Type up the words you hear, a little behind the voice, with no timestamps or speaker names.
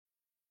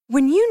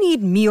When you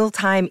need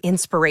mealtime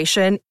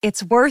inspiration,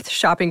 it's worth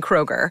shopping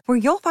Kroger, where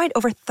you'll find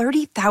over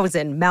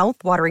 30,000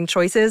 mouth-watering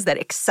choices that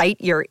excite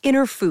your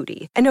inner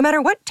foodie. And no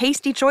matter what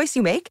tasty choice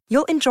you make,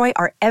 you'll enjoy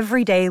our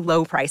everyday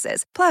low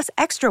prices, plus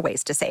extra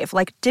ways to save,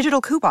 like digital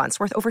coupons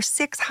worth over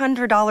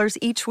 $600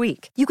 each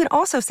week. You can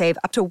also save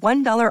up to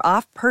 $1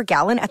 off per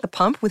gallon at the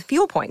pump with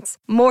fuel points.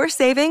 More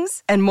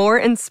savings and more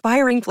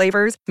inspiring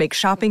flavors make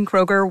shopping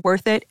Kroger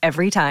worth it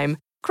every time.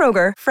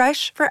 Kroger,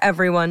 fresh for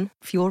everyone.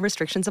 Fuel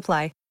restrictions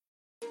apply.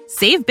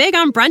 Save big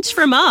on brunch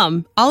for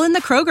mom, all in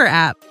the Kroger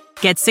app.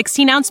 Get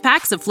 16-ounce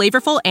packs of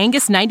flavorful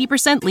Angus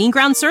 90% lean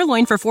ground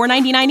sirloin for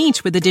 $4.99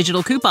 each with a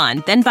digital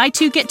coupon. Then buy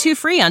 2, get 2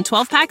 free on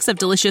 12 packs of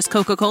delicious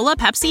Coca-Cola,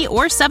 Pepsi,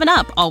 or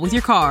 7-Up, all with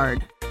your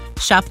card.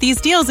 Shop these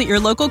deals at your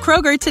local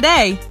Kroger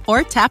today,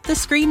 or tap the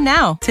screen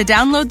now to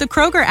download the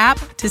Kroger app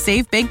to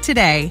save big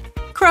today.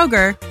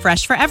 Kroger,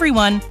 fresh for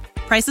everyone.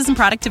 Prices and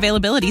product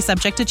availability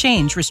subject to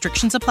change.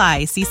 Restrictions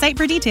apply. See site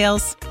for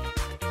details.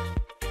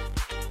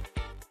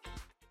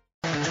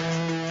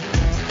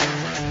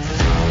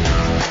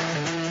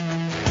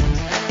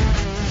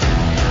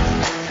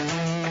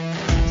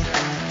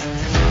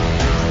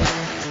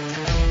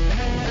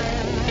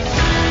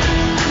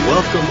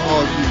 Welcome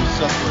all you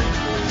suffering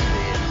Bulls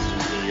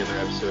fans to another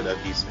episode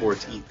of the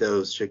Sports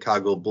Ethos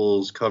Chicago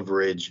Bulls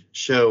coverage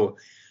show.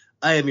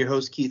 I am your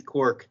host, Keith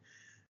Cork,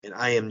 and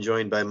I am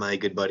joined by my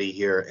good buddy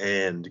here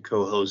and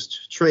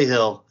co-host Trey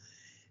Hill.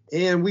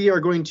 And we are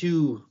going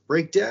to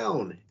break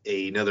down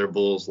another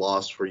Bulls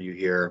loss for you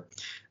here.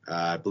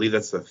 I believe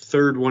that's the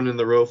third one in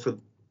a row for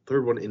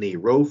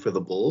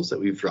the Bulls that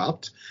we've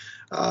dropped.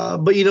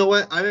 But you know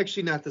what? I'm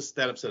actually not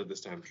that upset at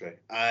this time, Trey.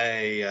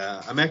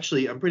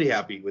 I'm pretty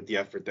happy with the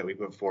effort that we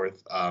put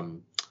forth.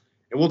 And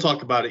we'll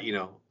talk about it,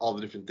 all the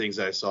different things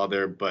I saw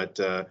there. But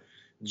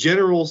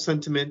general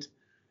sentiment,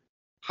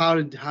 how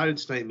did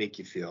tonight make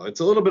you feel? It's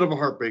a little bit of a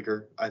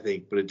heartbreaker, I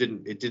think, but it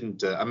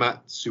didn't. I'm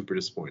not super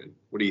disappointed.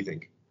 What do you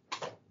think?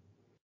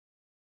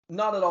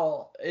 Not at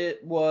all.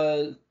 It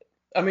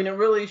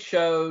really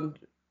showed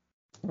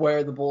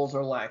where the Bulls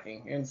are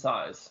lacking in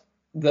size.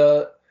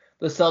 The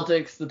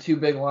Celtics, the two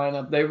big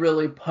lineup, they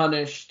really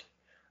punished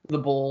the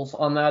Bulls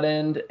on that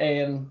end,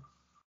 and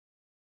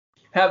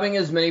having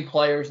as many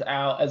players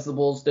out as the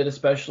Bulls did,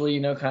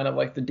 especially, kind of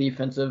like the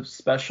defensive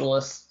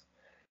specialists,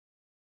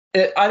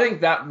 I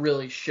think that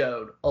really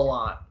showed a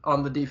lot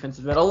on the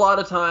defensive end. A lot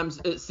of times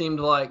it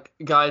seemed like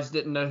guys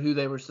didn't know who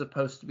they were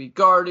supposed to be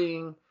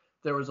guarding.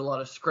 There was a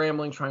lot of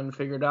scrambling, trying to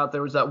figure it out.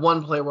 There was that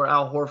one play where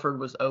Al Horford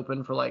was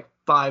open for like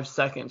 5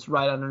 seconds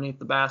right underneath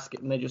the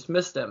basket, and they just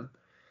missed him.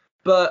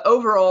 But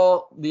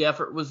overall, the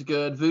effort was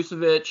good.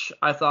 Vucevic,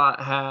 I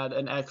thought, had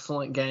an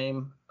excellent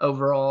game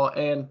overall.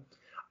 And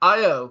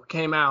Io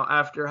came out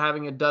after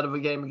having a dud of a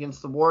game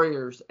against the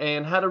Warriors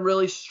and had a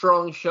really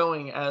strong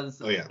showing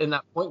in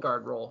that point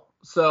guard role.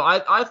 So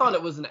I thought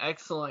it was an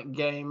excellent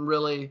game,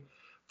 really,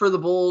 for the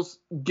Bulls,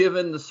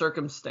 given the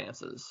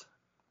circumstances.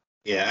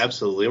 Yeah,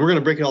 absolutely. We're going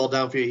to break it all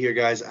down for you here,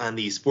 guys, on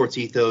the Sports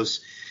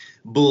Ethos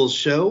Bulls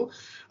show.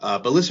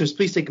 But listeners,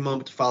 please take a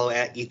moment to follow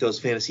at Ethos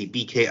Fantasy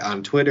BK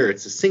on Twitter.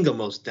 It's the single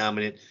most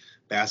dominant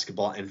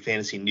basketball and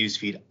fantasy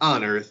newsfeed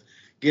on earth.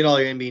 Get all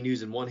your NBA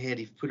news in one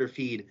handy Twitter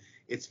feed.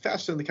 It's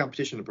faster than the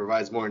competition and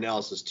provides more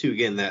analysis too.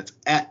 Again, that's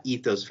at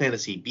Ethos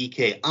Fantasy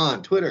BK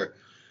on Twitter.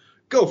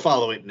 Go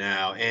follow it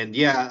now. And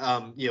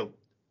Ayo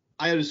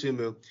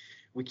Dosunmu,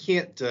 we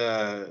can't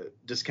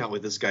discount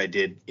what this guy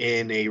did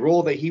in a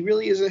role that he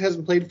really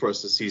hasn't played for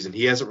us this season.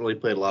 He hasn't really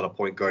played a lot of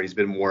point guard. He's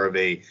been more of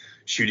a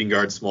shooting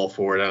guard, small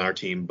forward on our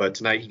team. But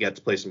tonight he got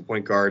to play some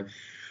point guard,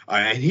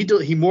 and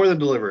he more than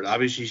delivered.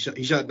 Obviously,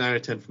 he shot 9 or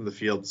 10 from the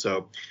field,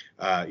 so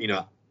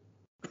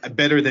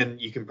better than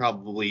you can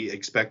probably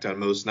expect on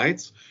most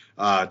nights.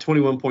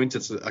 21 points.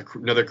 It's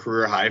another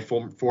career high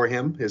for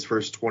him. His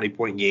first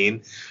 20-point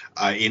game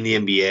in the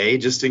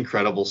NBA. Just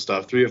incredible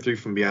stuff. 3 of 3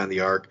 from beyond the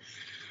arc.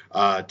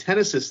 10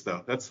 assists,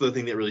 though. That's the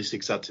thing that really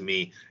sticks out to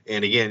me.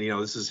 And again,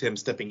 this is him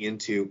stepping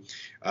into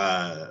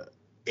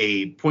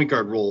a point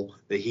guard role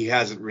that he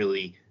hasn't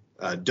really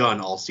done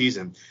all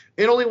season.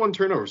 And only 1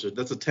 turnover. So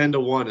that's a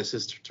 10-to-1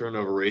 assist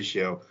turnover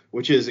ratio,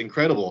 which is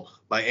incredible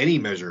by any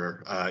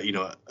measure,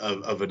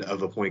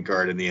 of a point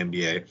guard in the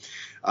NBA.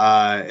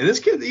 And this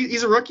kid,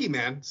 he's a rookie,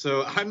 man.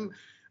 So I'm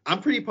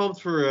pretty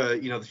pumped for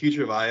the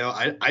future of Io.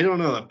 I don't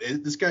know.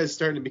 This guy's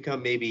starting to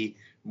become maybe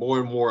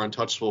more and more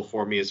untouchable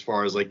for me as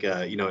far as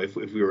if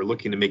we were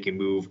looking to make a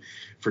move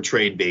for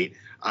trade bait.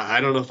 I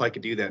don't know if I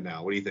could do that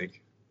now. What do you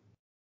think?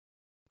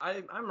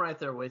 I'm right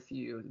there with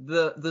you.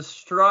 The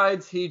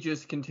strides he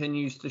just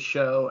continues to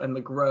show and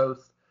the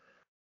growth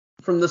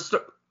from the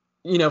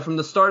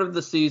start of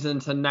the season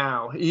to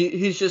now.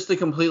 He's just a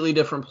completely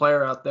different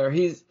player out there.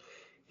 He's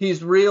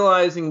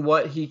realizing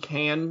what he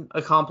can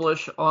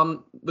accomplish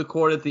on the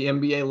court at the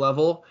NBA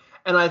level,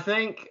 and I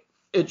think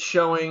it's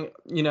showing.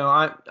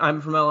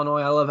 I'm from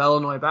Illinois. I love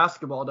Illinois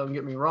basketball. Don't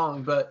get me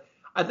wrong, but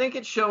I think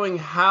it's showing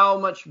how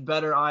much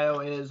better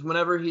Io is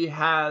whenever he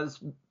has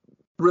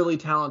really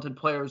talented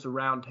players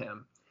around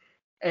him.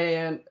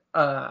 And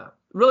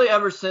really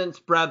ever since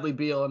Bradley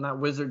Beal in that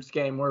Wizards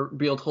game where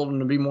Beal told him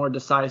to be more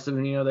decisive,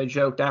 and they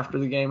joked after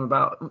the game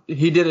about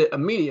he did it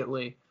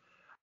immediately.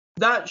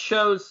 That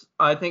shows,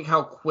 I think,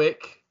 how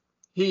quick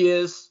he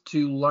is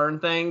to learn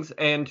things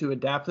and to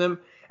adapt them.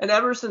 And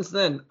ever since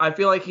then, I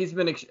feel like he's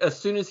been, as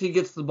soon as he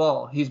gets the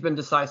ball, he's been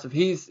decisive.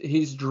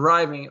 He's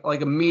driving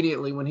like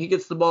immediately. When he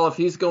gets the ball, if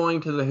he's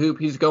going to the hoop,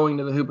 he's going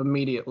to the hoop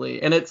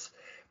immediately. And it's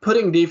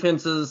putting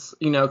defenses,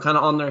 kind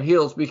of on their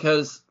heels,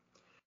 because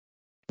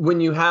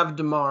when you have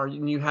DeMar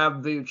and you have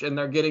Vooch and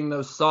they're getting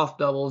those soft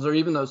doubles or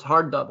even those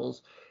hard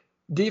doubles,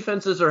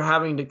 defenses are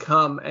having to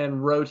come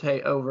and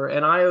rotate over.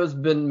 And Io's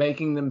been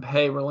making them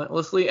pay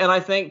relentlessly. And I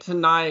think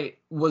tonight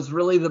was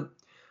really the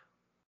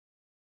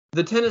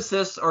 10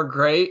 assists are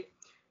great.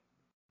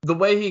 The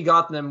way he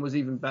got them was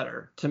even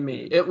better to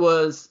me. It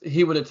was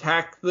he would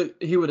attack,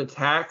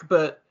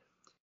 but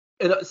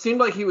it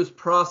seemed like he was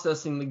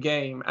processing the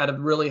game at a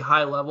really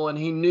high level, and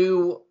he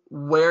knew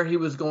where he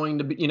was going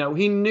to be.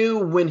 He knew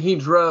when he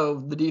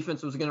drove, the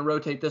defense was going to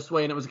rotate this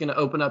way and it was going to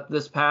open up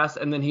this pass,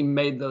 and then he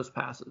made those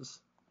passes.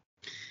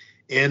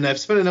 And I've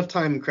spent enough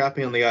time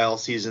crapping on the guy all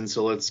season,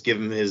 so let's give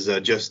him his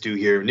just due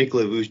here.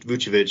 Nikola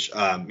Vucevic,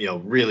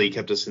 really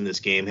kept us in this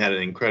game, had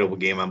an incredible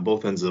game on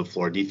both ends of the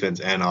floor, defense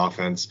and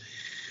offense.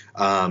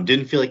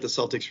 Didn't feel like the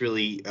Celtics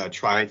really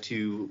tried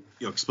to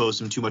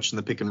expose him too much in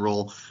the pick and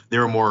roll. They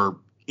were more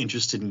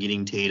interested in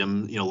getting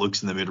Tatum,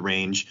 looks in the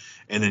mid-range,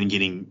 and then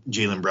getting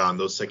Jaylen Brown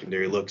those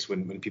secondary looks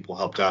when people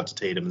helped out to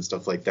Tatum and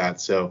stuff like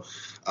that. So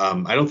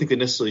I don't think they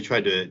necessarily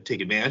tried to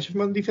take advantage of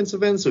him on the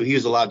defensive end. So he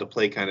was allowed to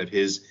play kind of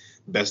his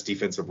best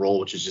defensive role,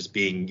 which is just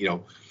being,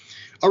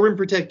 a rim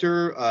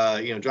protector,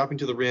 dropping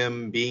to the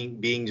rim,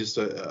 being just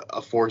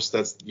a force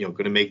that's, going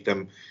to make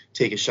them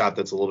take a shot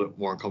that's a little bit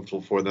more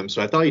uncomfortable for them.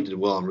 So I thought he did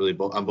well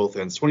on both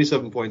ends.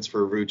 27 points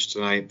for Vooch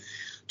tonight.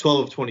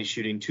 12 of 20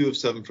 shooting, 2 of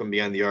 7 from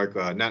behind the arc.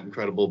 Not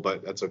incredible,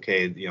 but that's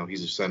okay.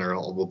 He's a center.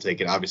 We'll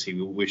take it. Obviously,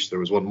 we wish there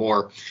was one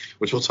more,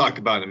 which we'll talk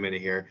about in a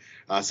minute here.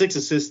 6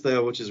 assists,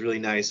 though, which is really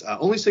nice.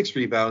 Only 6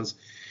 rebounds.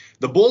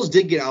 The Bulls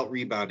did get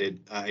out-rebounded,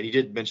 and you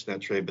did mention that,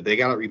 Trey, but they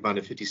got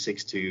out-rebounded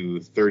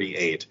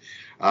 56-38.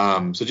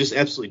 So just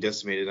absolutely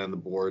decimated on the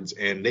boards,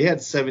 and they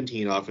had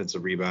 17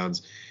 offensive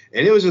rebounds.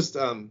 And it was just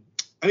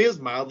it was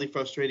mildly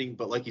frustrating,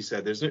 but like you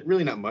said, there's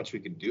really not much we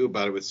could do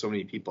about it with so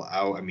many people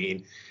out. I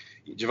mean,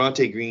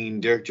 Javonte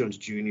Green, Derek Jones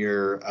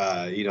Jr.,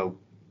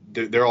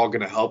 they're all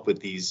going to help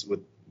with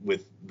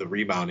the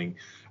rebounding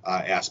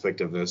aspect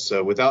of this.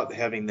 So without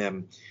having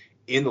them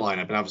in the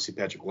lineup, and obviously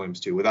Patrick Williams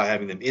too, without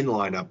having them in the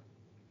lineup,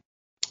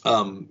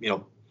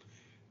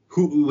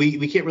 who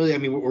we can't really. I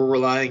mean, we're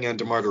relying on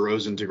DeMar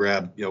DeRozan to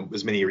grab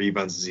as many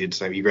rebounds as he did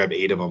tonight. He grabbed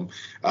 8 of them,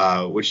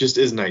 which just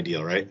isn't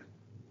ideal, right?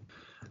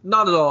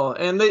 Not at all.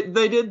 And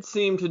they did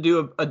seem to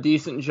do a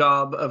decent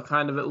job of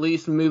kind of at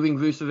least moving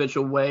Vucevic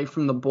away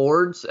from the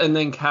boards and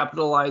then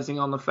capitalizing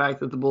on the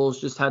fact that the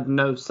Bulls just had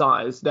no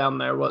size down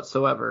there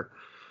whatsoever.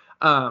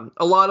 A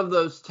lot of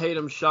those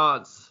Tatum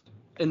shots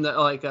in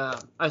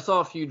the I saw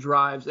a few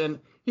drives,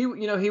 and he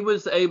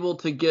was able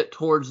to get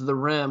towards the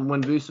rim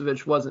when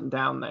Vucevic wasn't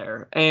down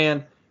there.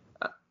 And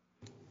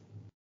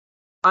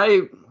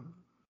I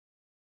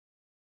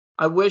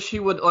wish he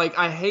would,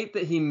 I hate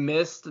that he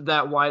missed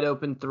that wide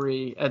open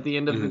 3 at the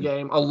end of the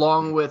game,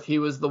 along with he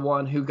was the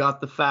one who got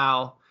the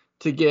foul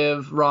to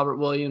give Robert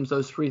Williams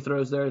those free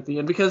throws there at the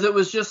end, because it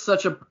was just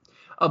such a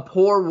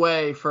poor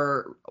way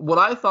for what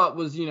I thought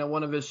was,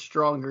 one of his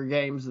stronger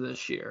games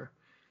this year.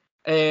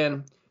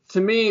 And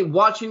to me,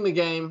 watching the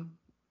game,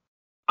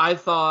 I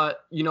thought,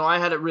 I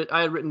had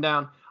written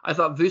down, I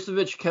thought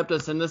Vucevic kept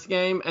us in this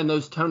game, and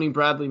those Tony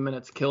Bradley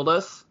minutes killed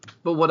us.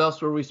 But what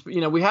else were we?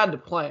 We had to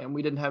play him.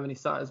 We didn't have any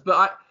size.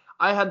 But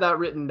I had that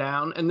written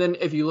down. And then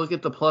if you look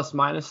at the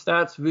plus-minus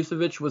stats,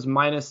 Vucevic was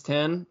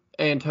 -10,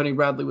 and Tony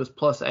Bradley was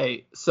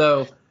 +8.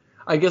 So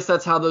I guess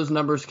that's how those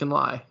numbers can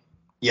lie.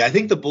 Yeah, I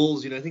think the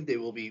Bulls, I think they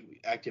will be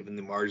active in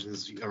the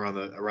margins around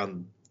the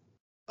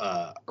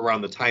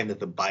time that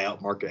the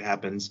buyout market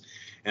happens.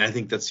 And I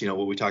think that's,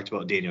 what we talked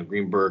about Daniel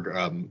Greenberg,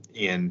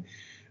 and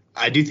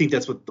I do think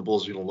that's what the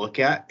Bulls are going to look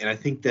at, and I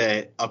think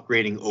that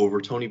upgrading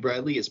over Tony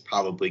Bradley is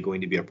probably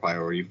going to be a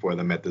priority for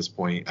them at this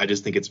point. I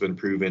just think it's been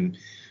proven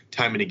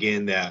time and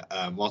again that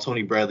while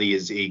Tony Bradley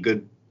is a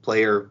good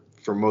player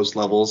for most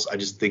levels, I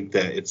just think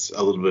that it's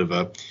a little bit of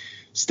a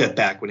step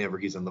back whenever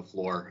he's on the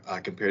floor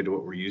compared to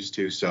what we're used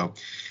to. So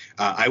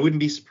I wouldn't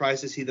be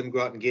surprised to see them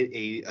go out and get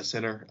a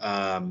center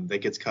that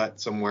gets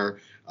cut somewhere,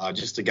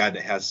 just a guy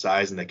that has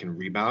size and that can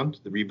rebound.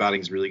 The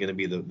rebounding is really going to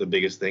be the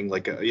biggest thing.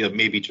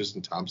 Maybe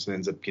Tristan Thompson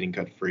ends up getting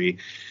cut free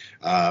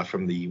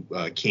from the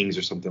Kings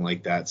or something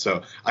like that.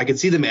 So I could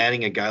see them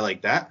adding a guy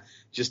like that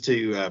just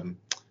to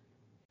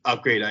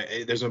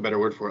upgrade. There's no better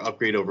word for it,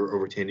 upgrade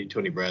over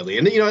Tony Bradley.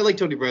 And I like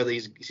Tony Bradley.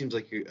 He seems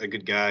like a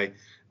good guy.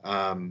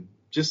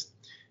 Just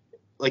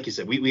like you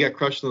said, we got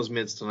crushed in those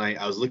minutes tonight.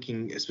 I was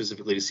looking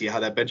specifically to see how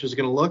that bench was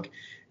going to look,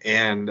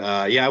 and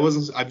I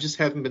just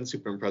haven't been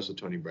super impressed with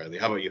Tony Bradley.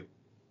 How about you?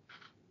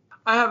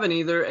 I haven't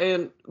either,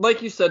 and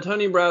like you said,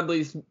 Tony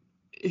Bradley's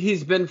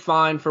he's been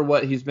fine for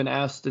what he's been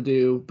asked to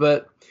do,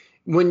 but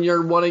when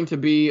you're wanting to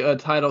be a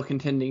title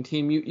contending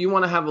team, you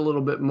want to have a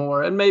little bit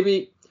more. And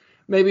maybe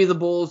the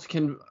Bulls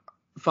can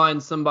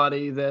find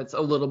somebody that's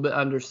a little bit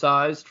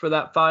undersized for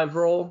that 5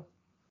 role,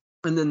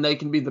 and then they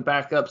can be the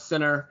backup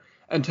center,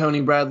 and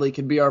Tony Bradley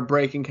could be our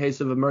break in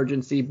case of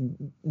emergency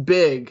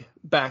big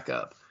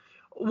backup.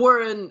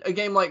 We're in a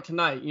game like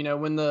tonight,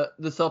 when the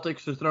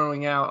Celtics are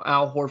throwing out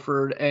Al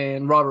Horford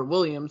and Robert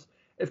Williams.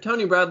 If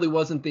Tony Bradley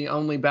wasn't the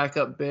only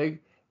backup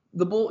big,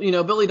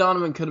 Billy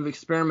Donovan could have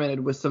experimented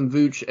with some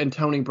Vooch and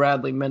Tony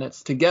Bradley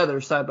minutes together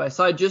side by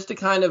side just to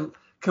kind of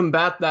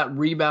combat that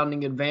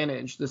rebounding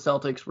advantage the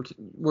Celtics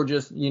were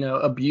just,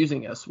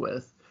 abusing us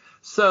with.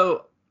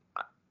 So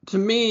to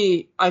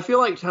me, I feel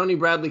like Tony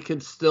Bradley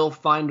could still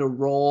find a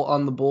role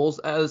on the Bulls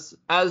as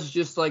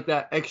just like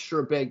that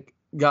extra big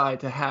guy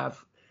to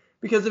have.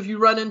 Because if you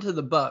run into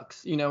the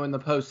Bucks, in the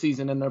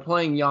postseason and they're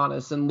playing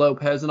Giannis and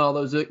Lopez and all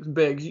those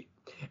bigs,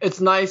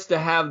 it's nice to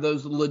have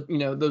those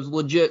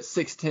legit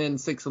 6'10",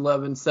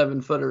 6'11",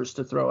 7-footers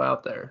to throw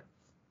out there.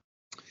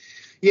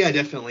 Yeah,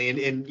 definitely.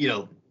 And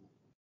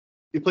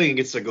you're playing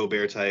against a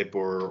Gobert type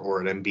or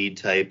an Embiid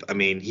type. I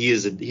mean, he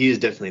is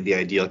definitely the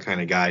ideal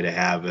kind of guy to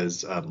have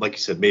as, like you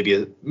said,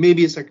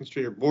 maybe a second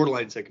stringer,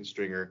 borderline second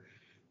stringer,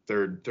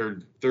 third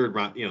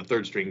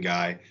string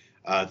guy.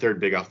 Third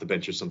big off the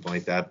bench or something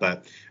like that.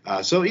 But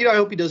I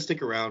hope he does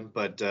stick around.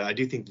 But I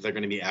do think that they're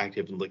going to be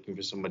active and looking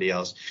for somebody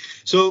else.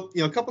 So,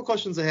 a couple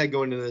questions I had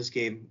going into this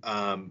game.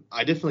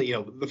 I definitely,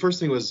 the first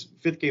thing was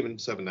 5th game in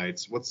 7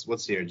 nights.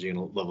 What's the energy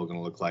level going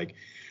to look like?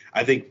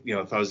 I think,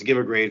 if I was to give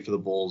a grade for the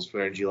Bulls for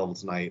energy level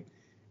tonight,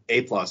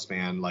 A+,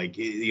 man. Like,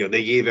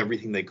 they gave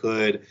everything they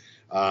could.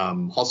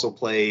 Hustle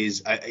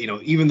plays.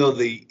 Even though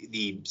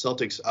the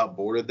Celtics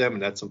outboarded them,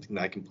 and that's something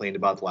that I complained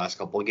about the last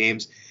couple of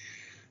games.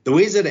 The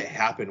ways that it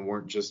happened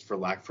weren't just for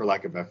lack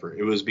of effort.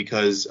 It was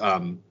because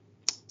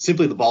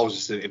simply the ball was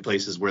just in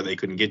places where they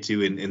couldn't get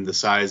to, and the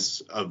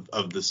size of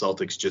the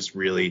Celtics just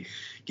really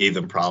gave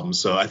them problems.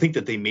 So I think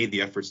that they made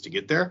the efforts to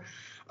get there.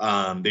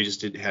 They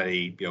just had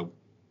a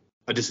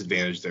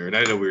disadvantage there, and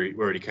I know we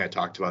already kind of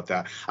talked about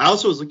that. I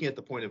also was looking at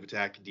the point of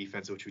attack and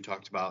defense, which we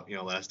talked about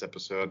last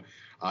episode.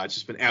 It's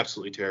just been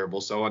absolutely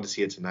terrible. So I wanted to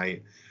see it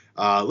tonight.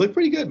 Looked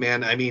pretty good,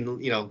 man. I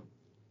mean,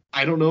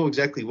 I don't know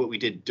exactly what we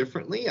did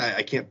differently.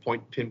 I can't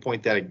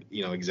pinpoint that,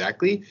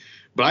 exactly.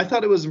 But I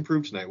thought it was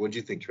improved tonight. What did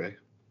you think, Trey?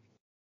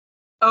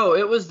 Oh,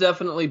 it was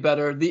definitely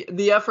better.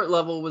 The effort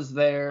level was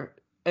there.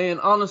 And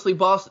honestly,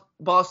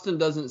 Boston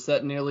doesn't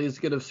set nearly as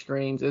good of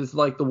screens as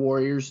like the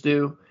Warriors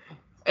do.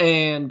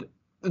 And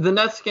the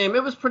Nets game,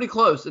 it was pretty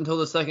close until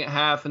the second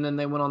half, and then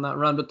they went on that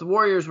run. But the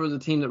Warriors were the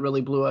team that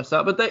really blew us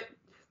out. But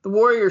the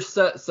Warriors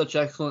set such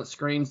excellent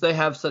screens. They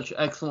have such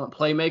excellent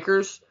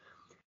playmakers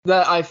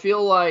that I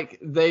feel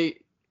like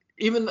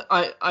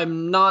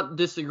I'm not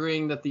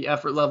disagreeing that the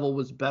effort level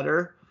was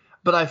better,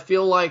 but I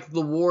feel like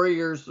the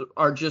Warriors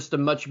are just a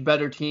much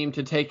better team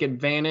to take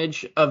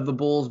advantage of the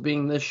Bulls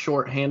being this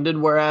shorthanded,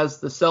 whereas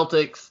the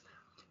Celtics,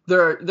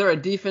 they're a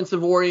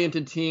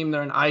defensive-oriented team.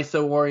 They're an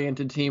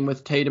ISO-oriented team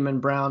with Tatum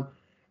and Brown.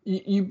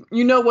 You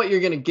know what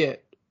you're going to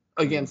get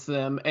against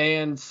them,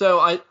 and so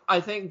I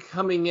think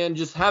coming in,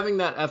 just having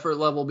that effort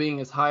level being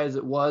as high as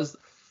it was,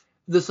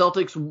 the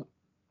Celtics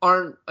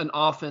aren't an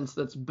offense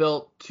that's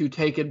built to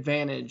take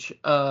advantage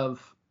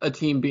of a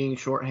team being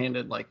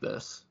shorthanded like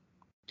this.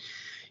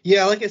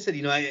 Yeah, like I said,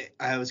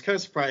 I was kind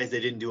of surprised they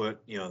didn't do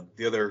what,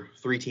 the other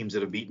 3 teams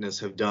that have beaten us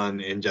have done,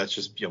 and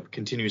just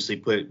continuously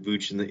put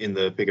Vooch in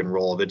the pick and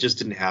roll. That just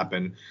didn't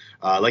happen.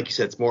 Like you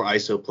said, it's more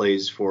ISO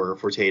plays for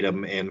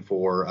Tatum and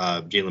for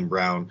Jaylen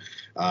Brown,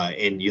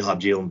 and you'll have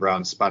Jaylen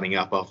Brown spotting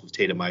up off of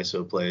Tatum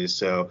ISO plays.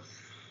 So,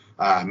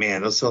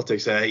 man, those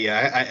Celtics,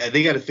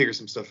 they got to figure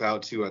some stuff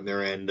out too on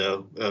their end.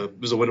 It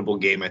was a winnable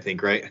game, I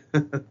think, right?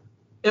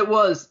 It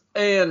was,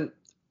 and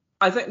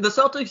I think the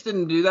Celtics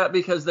didn't do that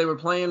because they were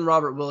playing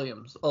Robert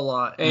Williams a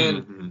lot,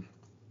 and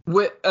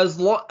as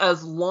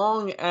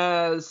long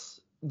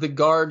as the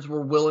guards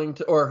were willing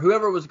to, or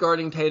whoever was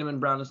guarding Tatum and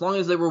Brown, as long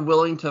as they were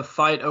willing to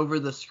fight over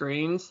the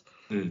screens,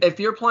 if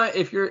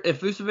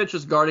Vucevic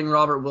is guarding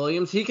Robert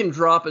Williams, he can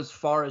drop as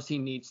far as he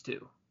needs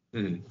to.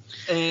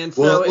 And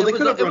so it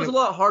was a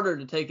lot harder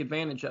to take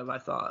advantage of, I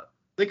thought.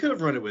 They could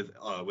have run it with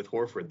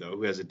Horford, though,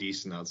 who has a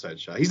decent outside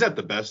shot. He's not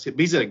the best, but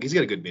he's got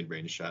a good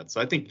mid-range shot. So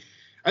I think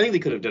they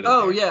could have done it.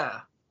 Oh,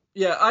 there.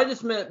 Yeah. I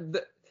just meant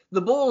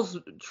the Bulls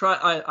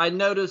I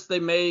noticed they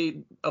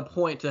made a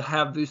point to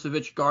have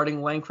Vucevic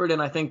guarding Langford,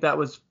 and I think that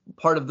was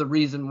part of the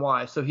reason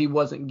why. So he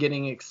wasn't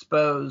getting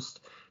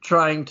exposed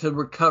trying to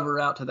recover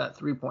out to that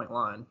 3-point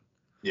line.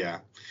 Yeah.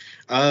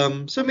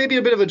 So maybe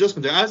a bit of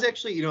adjustment there. I was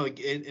actually,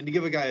 and to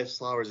give a guy his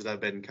flowers that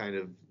I've been kind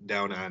of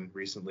down on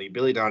recently,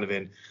 Billy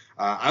Donovan,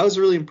 I was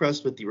really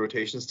impressed with the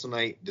rotations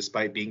tonight,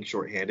 despite being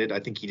shorthanded. I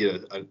think he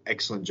did an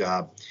excellent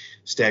job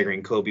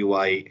staggering Kobe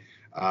White,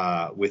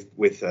 with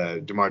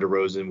DeMar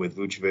DeRozan, with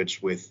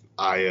Vucevic, with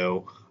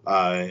Io,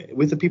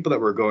 with the people that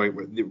were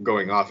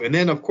going off. And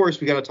then, of course,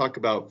 we got to talk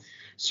about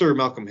Sir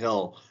Malcolm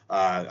Hill,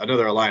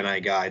 another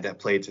Illini guy that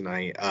played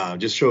tonight.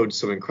 Just showed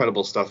some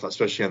incredible stuff,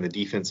 especially on the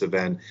defensive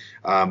end.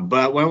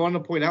 But what I want to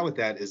point out with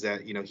that is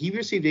that, he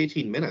received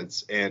 18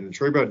 minutes and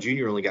Troy Brown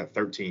Jr. only got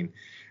 13.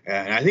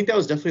 And I think that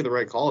was definitely the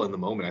right call in the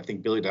moment. I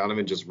think Billy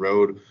Donovan just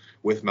rode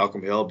with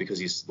Malcolm Hill because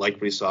he liked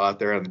what he saw out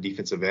there on the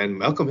defensive end.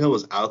 Malcolm Hill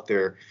was out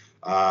there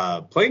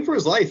playing for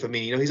his life. I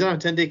mean, he's on a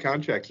 10-day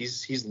contract.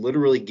 He's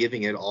literally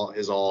giving it all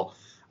his all.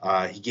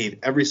 He gave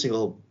every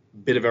single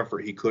bit of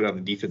effort he could on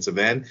the defensive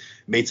end,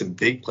 made some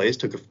big plays,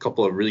 took a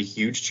couple of really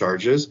huge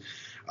charges.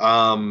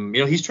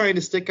 He's trying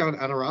to stick on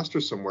a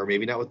roster somewhere,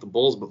 maybe not with the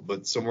Bulls,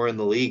 but somewhere in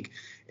the league.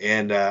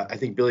 And I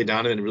think Billy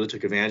Donovan really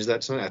took advantage of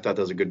that tonight. I thought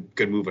that was a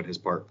good move on his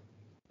part.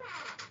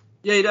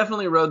 Yeah, he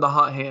definitely rode the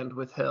hot hand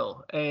with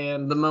Hill,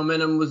 and the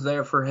momentum was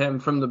there for him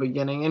from the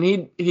beginning.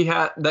 And he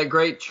had that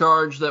great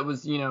charge that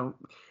was,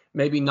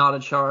 maybe not a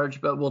charge,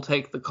 but we'll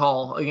take the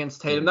call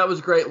against Tatum. That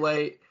was great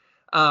late.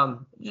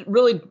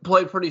 Really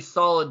played pretty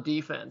solid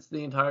defense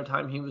the entire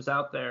time he was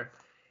out there.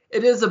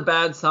 It is a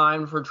bad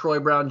sign for Troy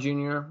Brown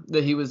Jr.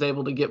 that he was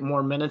able to get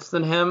more minutes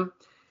than him.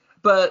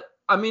 But,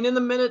 I mean, in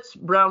the minutes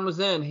Brown was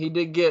in, he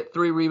did get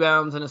 3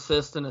 rebounds, an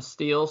assist, and a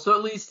steal. So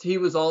at least he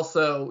was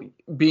also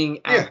being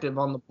active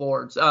on the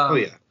boards.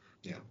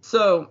 Yeah.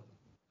 So,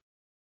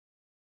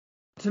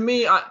 to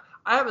me, I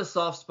have a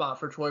soft spot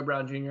for Troy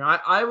Brown Jr.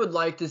 I would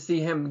like to see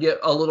him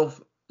get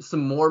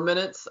some more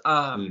minutes.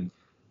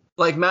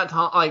 Like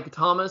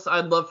Thomas,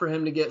 I'd love for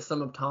him to get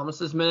some of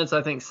Thomas's minutes.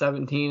 I think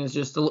 17 is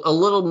just a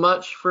little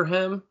much for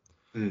him.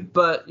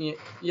 But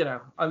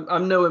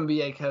I'm no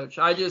NBA coach.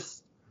 I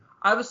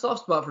have a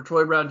soft spot for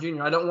Troy Brown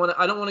Jr. I don't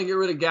want to get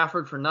rid of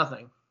Gafford for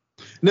nothing.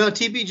 No,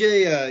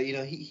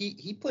 TBJ,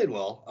 he played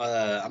well.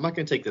 I'm not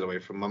going to take that away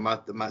from him.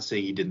 I'm not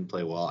saying he didn't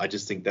play well. I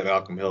just think that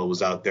Malcolm Hill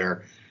was out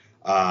there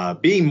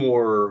being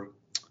more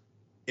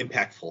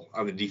impactful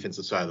on the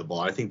defensive side of the ball.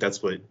 I think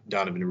that's what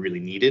Donovan really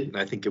needed, and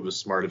I think it was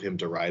smart of him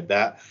to ride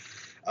that.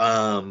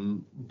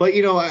 But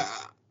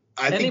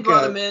I think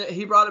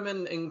he brought him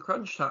in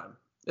crunch time.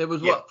 It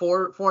was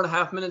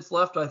 4.5 minutes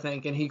left, I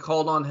think, and he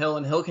called on Hill,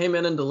 and Hill came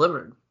in and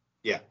delivered.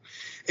 Yeah,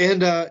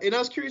 and I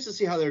was curious to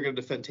see how they were going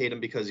to defend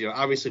Tatum because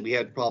obviously we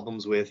had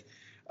problems with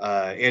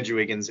Andrew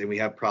Wiggins, and we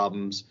have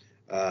problems.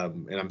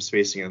 And I'm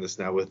spacing on this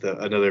now with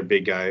another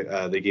big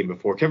guy the game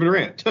before, Kevin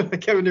Durant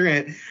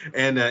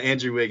and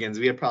Andrew Wiggins.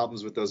 We had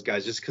problems with those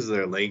guys just because of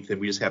their length,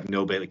 and we just have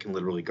nobody that can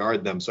literally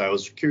guard them. So I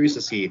was curious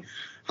to see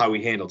how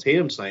we handle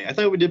Tatum tonight. I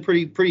thought we did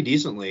pretty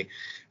decently.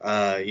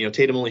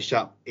 Tatum only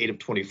shot 8 of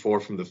 24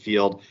 from the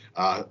field,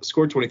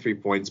 scored 23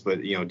 points,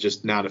 but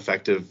just not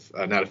effective,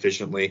 not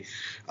efficiently.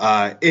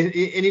 And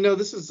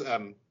this is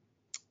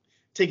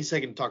take a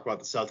second to talk about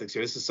the Celtics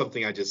here. This is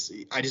something I just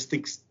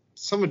think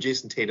some of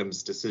Jason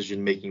Tatum's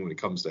decision making when it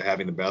comes to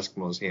having the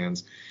basketball in his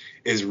hands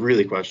is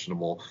really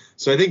questionable.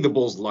 So I think the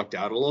Bulls lucked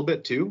out a little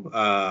bit too.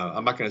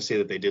 I'm not going to say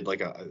that they did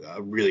like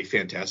a really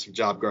fantastic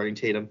job guarding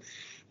Tatum,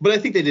 but I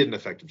think they did an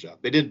effective job.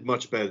 They did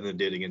much better than they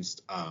did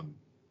against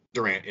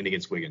Durant and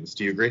against Wiggins.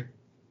 Do you agree?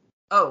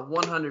 Oh,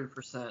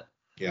 100%.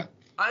 Yeah.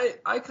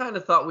 I kind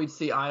of thought we'd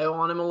see Io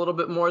on him a little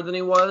bit more than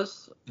he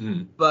was,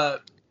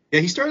 but yeah,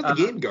 he started the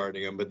game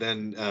guarding him, but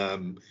then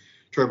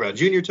Troy Brown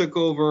Jr. took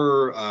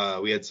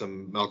over. We had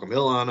some Malcolm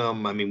Hill on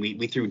him. I mean,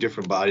 we threw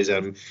different bodies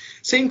at him.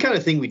 Same kind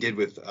of thing we did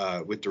with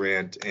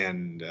Durant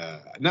and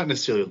not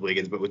necessarily with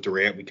Wiggins, but with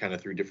Durant, we kind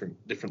of threw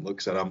different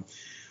looks at him.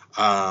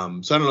 So I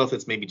don't know if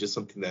that's maybe just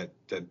something that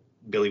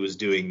Billy was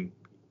doing.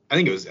 I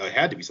think it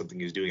had to be something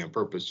he was doing on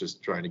purpose,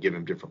 just trying to give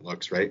him different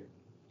looks, right?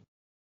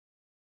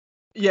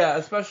 Yeah,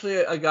 especially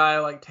a guy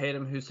like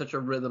Tatum who's such a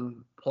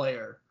rhythm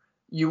player.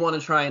 You want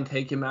to try and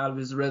take him out of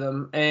his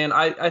rhythm. And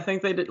I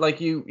think they did, like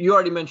you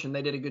already mentioned,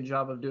 they did a good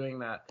job of doing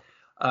that.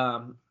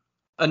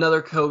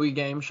 Another Kobe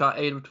game, shot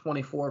 8 of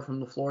 24 from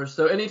the floor.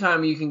 So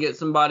anytime you can get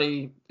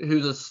somebody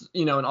who's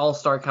an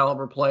all-star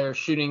caliber player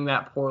shooting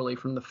that poorly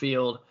from the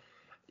field,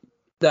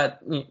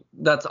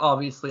 that's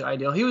obviously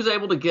ideal. He was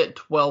able to get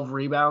 12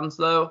 rebounds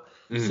though.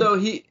 Mm-hmm. So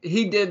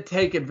he did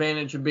take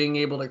advantage of being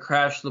able to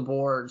crash the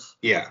boards.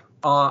 Yeah.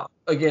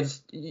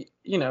 Against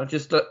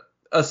just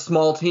a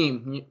small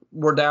team.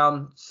 We're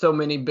down so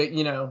many big,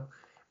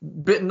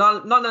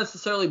 not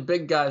necessarily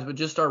big guys, but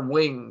just our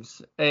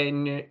wings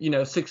and 6'5",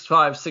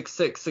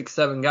 6'6",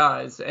 6'7"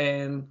 guys.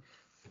 And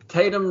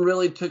Tatum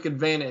really took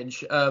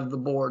advantage of the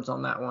boards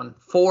on that one.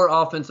 4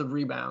 offensive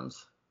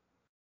rebounds.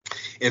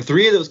 And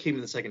 3 of those came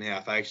in the second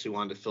half. I actually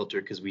wanted to filter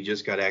because we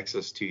just got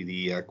access to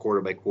the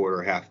quarter by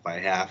quarter, half by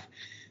half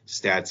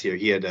stats here.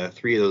 He had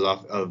 3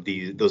 of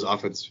those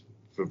offensive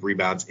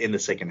rebounds in the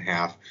second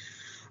half.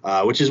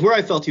 Which is where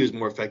I felt he was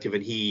more effective,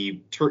 and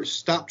he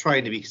stopped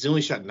trying to be, because he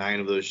only shot 9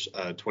 of those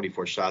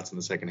 24 shots in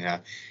the second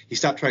half. He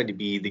stopped trying to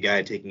be the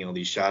guy taking all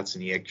these shots,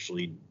 and he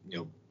actually,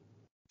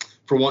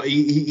 for one,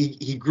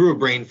 he grew a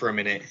brain for a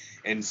minute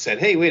and said,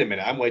 hey, wait a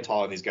minute, I'm way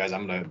taller than these guys.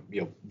 I'm gonna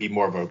be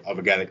more of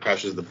a guy that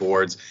crashes the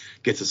boards,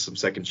 gets us some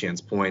second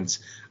chance points.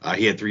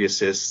 He had 3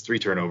 assists, 3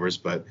 turnovers,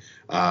 but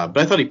I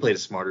thought he played a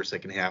smarter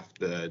second half.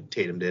 The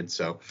Tatum did.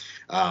 So,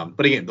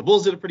 but again, the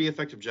Bulls did a pretty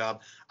effective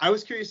job. I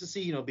was curious to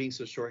see, being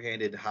so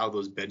shorthanded, how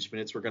those bench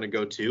minutes were going to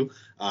go too.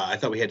 I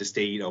thought we had to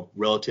stay,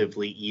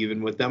 relatively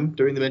even with them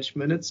during the bench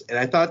minutes, and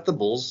I thought the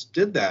Bulls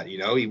did that.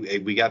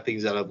 We got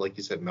things out of, like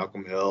you said,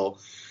 Malcolm Hill.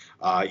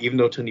 Even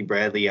though Tony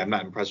Bradley, I'm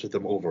not impressed with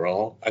him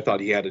overall. I thought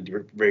he had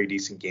a very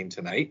decent game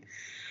tonight.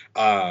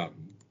 I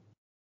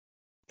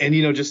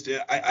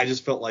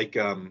just felt like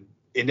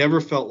it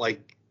never felt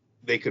like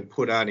they could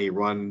put on a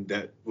run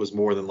that was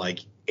more than like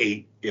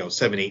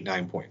 7, 8,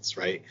 9 points,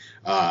 right?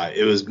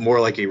 It was more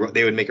like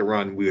they would make a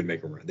run, we would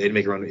make a run. They'd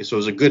make a run. So it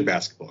was a good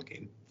basketball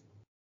game.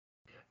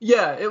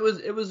 Yeah, it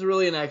was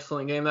really an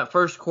excellent game. That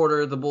first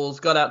quarter, the Bulls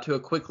got out to a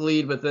quick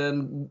lead, but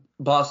then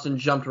Boston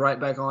jumped right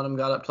back on them,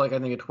 got up to a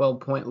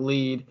 12-point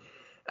lead.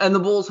 And the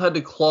Bulls had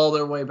to claw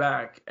their way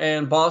back.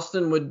 And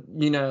Boston would,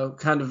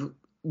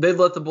 they'd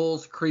let the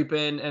Bulls creep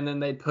in, and then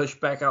they'd push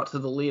back out to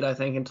the lead, I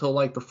think, until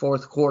the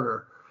fourth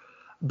quarter.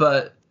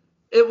 But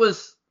it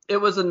was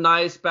a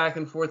nice back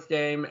and forth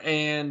game,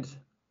 and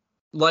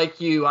like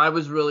you, I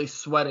was really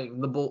sweating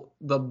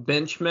the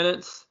bench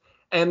minutes.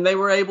 And they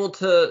were able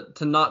to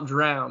not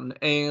drown.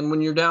 And when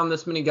you're down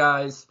this many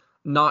guys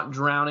not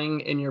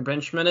drowning in your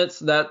bench minutes,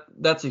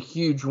 that's a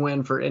huge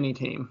win for any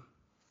team.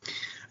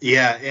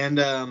 Yeah, and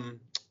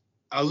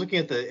I was looking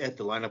at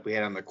the lineup we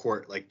had on the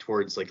court,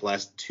 towards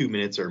last 2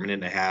 minutes or a minute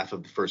and a half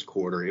of the first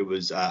quarter. It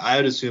was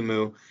Ayo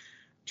Dosunmu,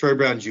 Troy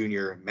Brown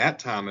Jr., Matt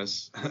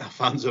Thomas,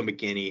 Alfonso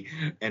McKinney,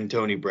 and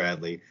Tony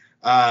Bradley.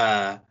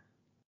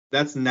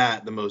 That's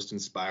not the most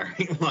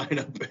inspiring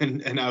lineup,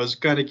 and I was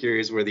kind of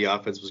curious where the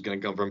offense was going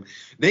to come from.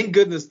 Thank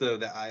goodness, though,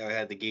 that Ayo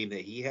had the game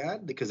that he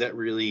had, because that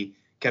really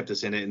kept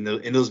us in it.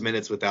 In those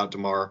minutes without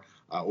DeMar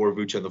or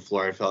Vooch on the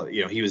floor, I felt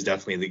he was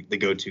definitely the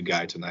go-to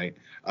guy tonight.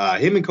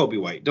 Him and Kobe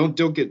White. Don't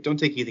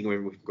take anything away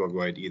from Kobe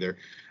White either.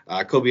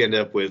 Kobe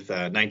ended up with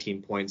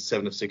 19 points,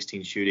 7 of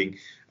 16 shooting,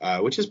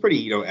 which is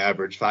pretty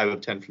average. 5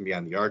 of 10 from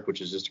beyond the arc,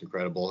 which is just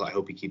incredible. I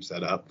hope he keeps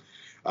that up.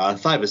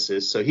 5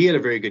 assists, so he had a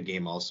very good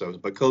game also.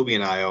 But Kobe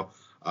and Ayo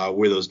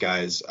were those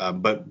guys.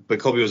 But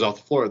Kobe was off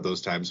the floor at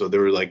those times, so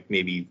there were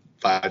maybe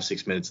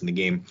 5-6 minutes in the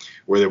game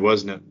where there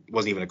wasn't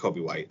even a Kobe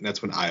White, and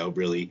that's when Ayo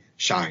really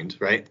shined,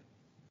 right?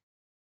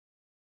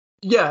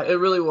 Yeah, it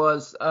really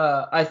was.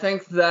 I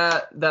think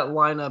that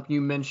lineup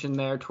you mentioned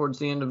there towards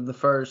the end of the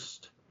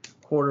first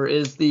quarter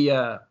is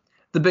the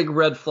big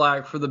red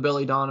flag for the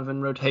Billy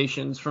Donovan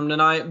rotations from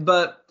tonight,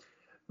 but.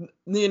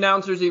 The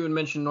announcers even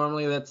mentioned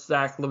normally that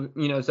Zach's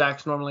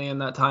normally in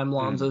that time,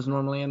 Lonzo's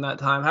normally in that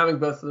time. Having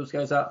both of those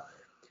guys out,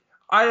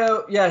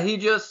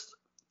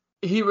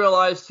 he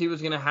realized he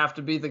was going to have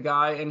to be the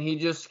guy, and he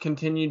just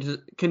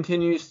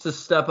continues to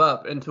step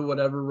up into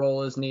whatever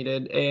role is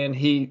needed. And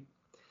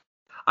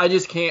I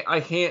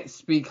can't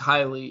speak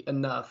highly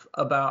enough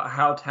about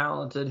how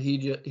talented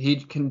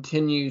he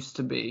continues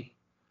to be.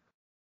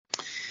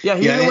 Yeah,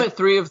 he even went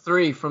 3 of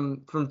 3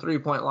 from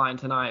 3-point line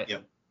tonight.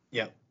 Yep.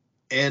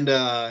 And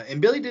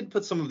Billy did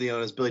put some of the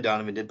onus. Billy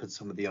Donovan did put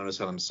some of the onus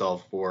on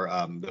himself for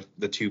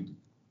the 2,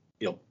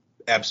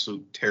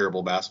 absolute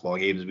terrible basketball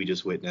games we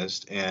just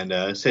witnessed,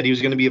 and said he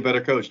was going to be a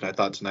better coach. And I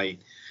thought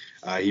tonight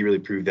he really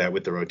proved that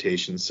with the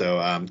rotation.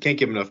 So can't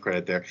give him enough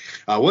credit there.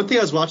 One thing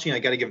I was watching, I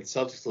got to give the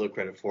Celtics a little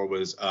credit for,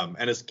 was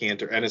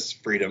Ennis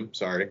Freedom.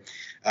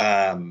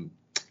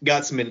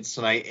 Got some minutes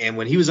tonight, and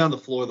when he was on the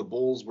floor, the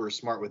Bulls were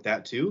smart with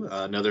that too.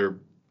 Another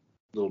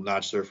little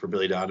notch there for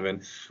Billy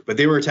Donovan, but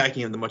they were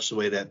attacking him much the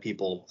way that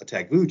people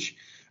attack Vooch,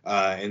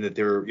 and that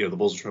they're, the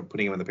Bulls were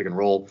putting him in the pick and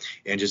roll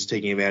and just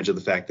taking advantage of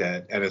the fact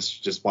that Ennis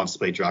just wants to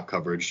play drop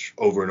coverage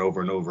over and over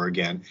and over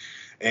again.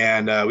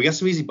 And we got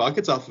some easy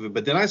buckets off of it,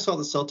 but then I saw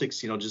the Celtics,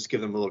 just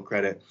give them a little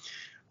credit.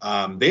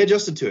 They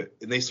adjusted to it,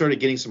 and they started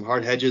getting some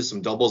hard hedges,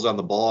 some doubles on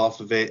the ball off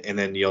of it, and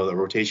then, the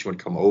rotation would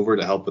come over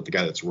to help with the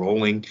guy that's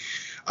rolling.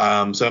 So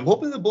I'm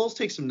hoping the Bulls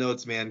take some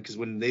notes, man, because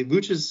when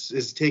Vooch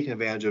is taken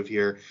advantage of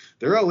here,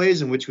 there are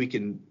ways in which we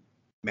can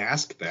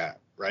mask that,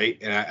 right?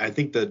 And I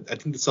think the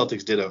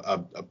Celtics did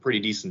a pretty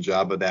decent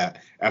job of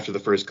that after the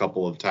first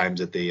couple of times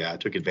that they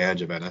took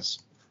advantage of Ennis.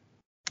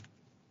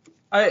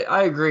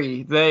 I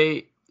agree.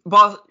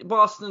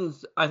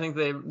 Boston's, I think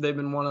they've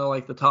been one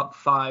of the top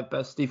 5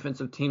 best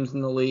defensive teams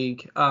in the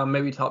league,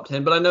 maybe top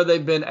 10, but I know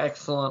they've been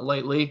excellent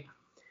lately.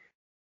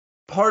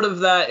 Part of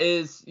that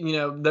is,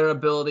 their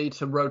ability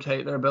to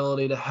rotate, their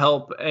ability to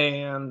help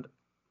and,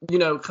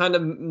 kind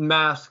of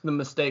mask the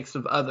mistakes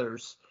of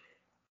others.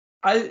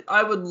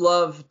 I would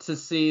love to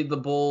see the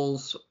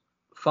Bulls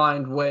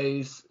find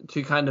ways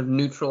to kind of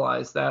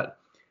neutralize that.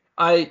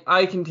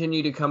 I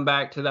continue to come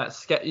back to that,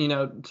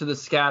 to the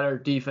scatter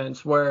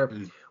defense where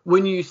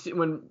when you see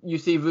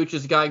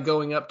Vooch's guy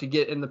going up to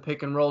get in the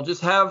pick and roll,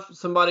 just have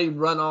somebody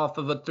run off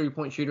of a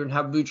 3-point shooter and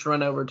have Vooch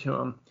run over to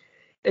him.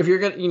 If you're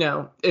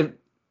gonna,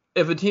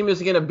 if a team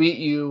is gonna beat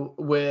you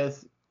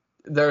with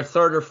their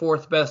 3rd or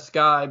 4th best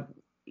guy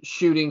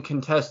shooting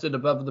contested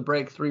above the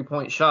break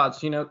 3-point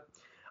shots.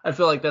 I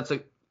feel like that's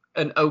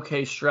an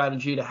okay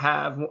strategy to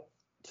have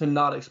to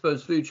not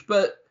expose Vooch,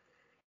 but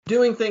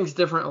doing things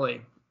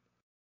differently.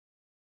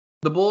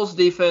 The Bulls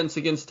defense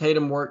against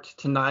Tatum worked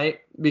tonight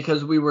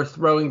because we were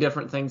throwing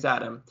different things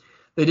at him.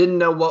 They didn't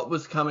know what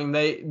was coming.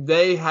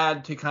 They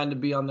had to kind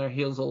of be on their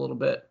heels a little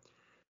bit.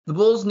 The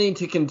Bulls need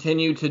to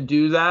continue to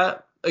do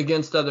that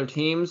against other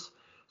teams,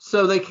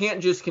 so they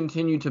can't just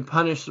continue to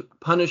punish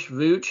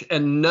Vooch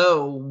and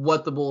know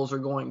what the Bulls are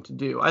going to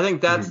do. I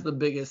think that's the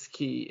biggest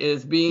key,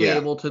 is being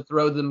able to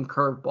throw them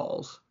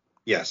curveballs.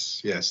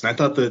 Yes. And I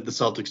thought the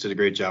Celtics did a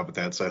great job with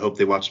that, so I hope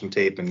they watch some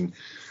tape and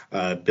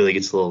Billy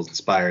gets a little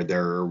inspired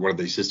there, or one of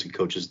the assistant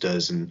coaches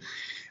does, and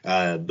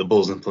the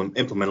Bulls implement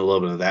a little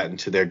bit of that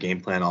into their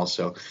game plan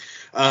also.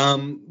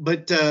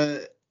 Let's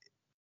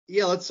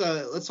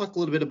talk a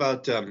little bit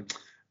about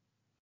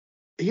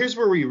here's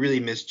where we really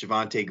miss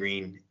Javonte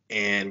Green,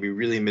 and we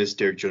really miss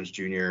Derrick Jones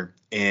Jr.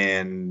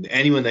 and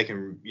anyone that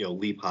can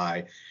leap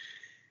high.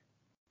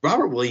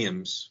 Robert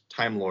Williams,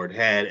 Time Lord,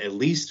 had at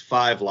least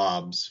 5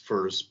 lobs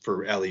for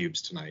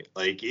alley-oops tonight.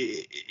 Like,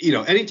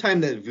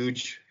 anytime that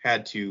Vooch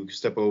had to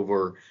step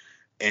over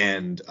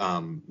and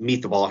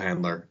meet the ball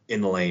handler in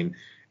the lane,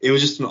 it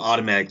was just an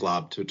automatic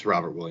lob to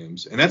Robert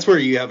Williams. And that's where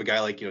you have a guy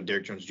like,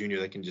 Derrick Jones Jr.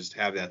 that can just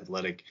have that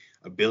athletic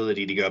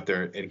ability to go up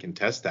there and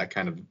contest that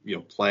kind of,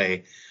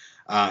 play.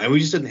 And we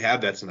just didn't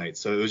have that tonight.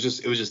 So it was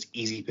just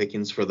easy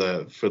pickings for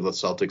the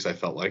Celtics, I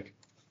felt like.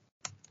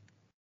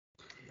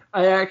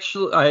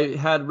 I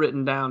had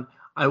written down,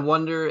 I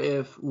wonder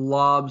if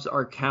lobs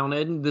are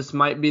counted. This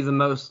might be the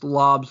most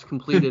lobs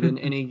completed in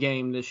any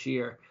game this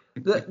year.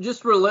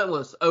 Just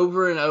relentless,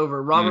 over and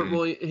over. Robert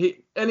Williams,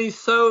 he's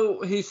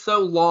so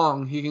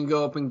long, he can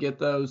go up and get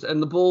those.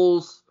 And the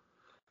Bulls,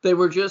 they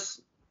were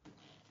just,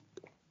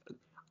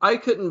 I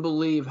couldn't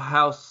believe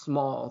how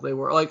small they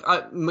were. Like,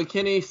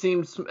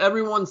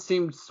 everyone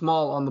seemed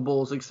small on the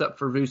Bulls except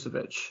for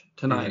Vucevic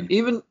tonight.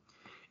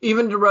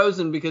 Even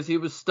DeRozan, because he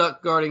was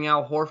stuck guarding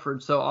Al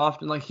Horford so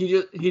often. Like,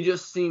 he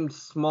just seemed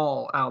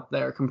small out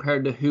there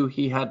compared to who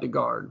he had to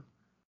guard.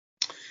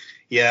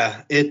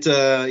 Yeah, it's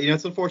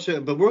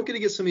unfortunate, but we're going to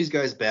get some of these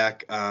guys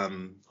back.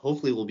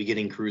 Hopefully we'll be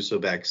getting Caruso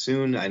back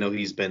soon. I know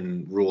he's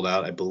been ruled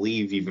out, I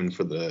believe, even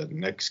for the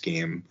next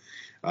game,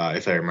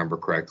 if I remember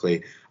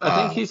correctly. I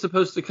think he's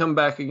supposed to come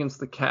back against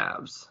the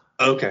Cavs.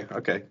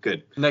 Okay,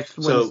 good. Next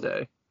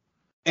Wednesday.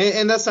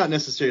 And that's not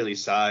necessarily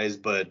size,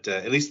 but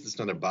at least it's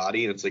another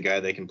body, and it's a guy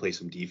that can play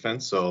some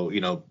defense. So,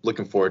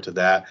 looking forward to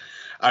that.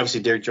 Obviously,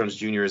 Derrick Jones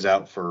Jr. is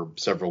out for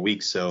several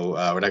weeks, so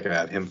we're not going to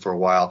have him for a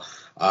while.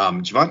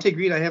 Javonte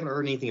Green, I haven't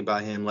heard anything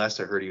about him. Last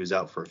I heard, he was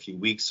out for a few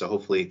weeks, so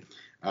hopefully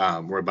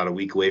we're about a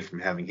week away from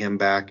having him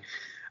back.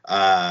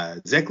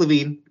 Zach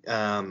LaVine,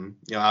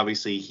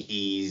 obviously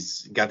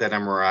he's got that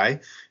MRI,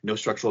 no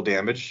structural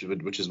damage,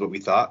 which is what we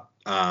thought.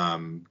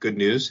 Good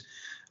news.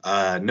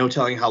 No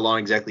telling how long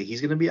exactly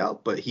he's going to be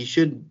out, but he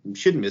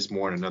shouldn't miss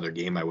more in another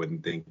game, I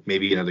wouldn't think.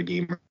 Maybe another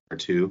game or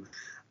two,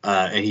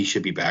 and he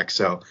should be back.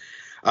 So,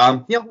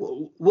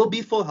 we'll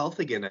be full health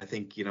again, I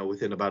think,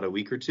 within about a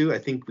week or two. I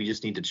think we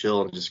just need to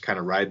chill and just kind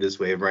of ride this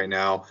wave right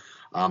now.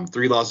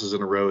 3 losses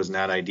in a row is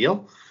not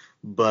ideal.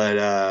 But,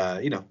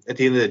 at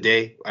the end of the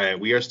day,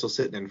 we are still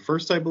sitting in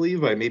first, I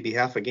believe, by maybe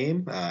half a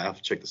game. I have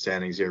to check the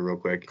standings here real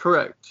quick.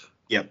 Correct.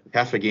 Yep,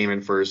 half a game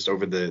in first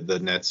over the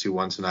Nets, who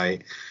won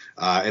tonight.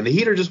 And the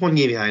Heat are just 1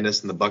 game behind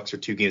us, and the Bucks are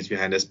 2 games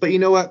behind us. But you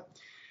know what?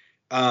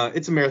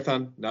 It's a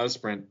marathon, not a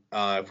sprint.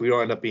 If we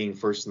don't end up being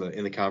first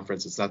in the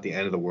conference, it's not the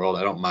end of the world.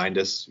 I don't mind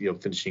us,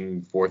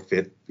 finishing 4th,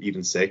 5th, even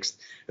 6th,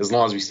 as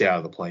long as we stay out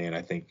of the play-in.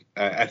 I think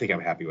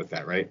I'm happy with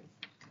that, right?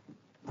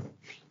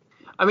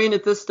 I mean,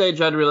 at this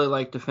stage, I'd really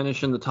like to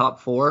finish in the top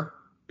 4,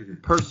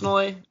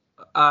 personally.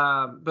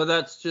 But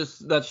that's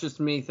just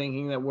me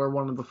thinking that we're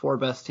one of the 4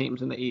 best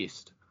teams in the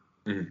East.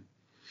 Mm-hmm.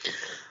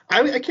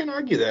 I can't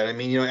argue that. I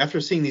mean,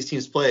 after seeing these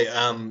teams play,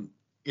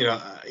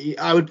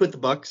 I would put the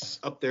Bucks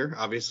up there,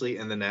 obviously,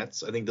 and the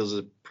Nets. I think those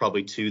are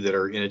probably 2 that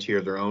are in a tier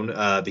of their own.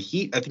 The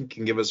Heat, I think,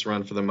 can give us a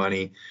run for the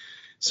money.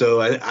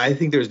 So I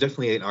think there's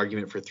definitely an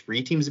argument for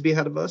 3 teams to be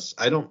ahead of us.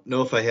 I don't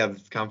know if I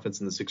have confidence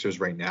in the Sixers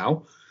right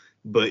now,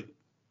 but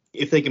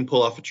if they can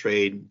pull off a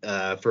trade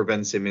for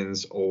Ben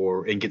Simmons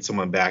and get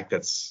someone back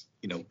that's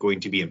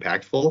going to be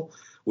impactful,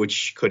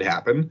 which could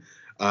happen,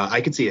 I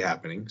could see it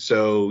happening.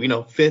 So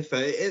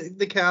 5th,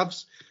 the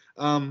Cavs.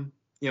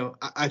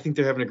 I think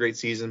they're having a great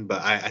season,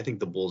 but I think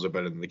the Bulls are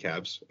better than the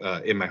Cavs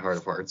in my heart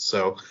of hearts.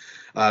 So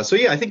I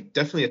think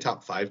definitely a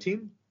top 5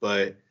 team,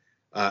 but.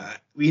 I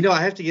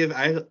have to give.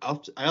 I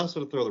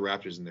also throw the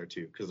Raptors in there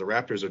too, because the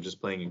Raptors are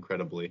just playing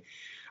incredibly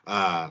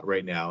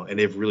right now, and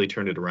they've really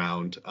turned it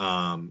around.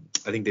 I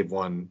think they've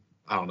won,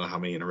 I don't know how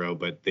many in a row,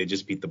 but they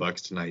just beat the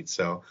Bucks tonight.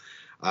 So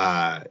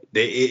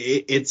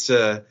it's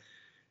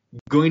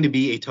going to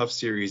be a tough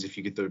series if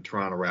you get the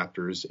Toronto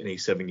Raptors in a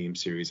 7-game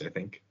series, I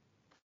think.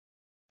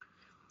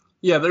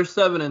 Yeah, they're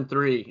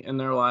 7-3 in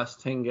their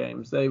last 10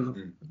 games. They've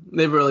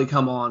really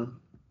come on.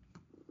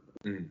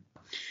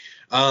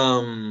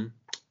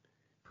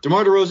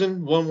 DeMar DeRozan,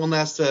 one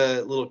last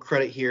little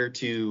credit here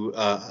to,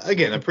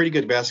 again, a pretty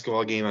good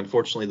basketball game.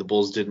 Unfortunately, the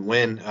Bulls didn't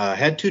win.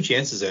 Had 2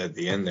 chances at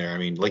the end there. I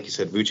mean, like you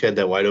said, Vooch had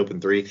that wide open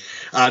 3.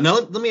 Now,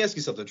 let me ask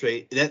you something,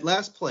 Trey. That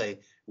last play,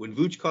 when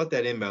Vooch caught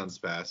that inbounds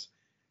pass,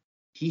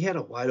 he had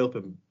a wide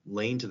open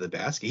lane to the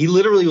basket. He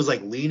literally was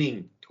like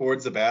leaning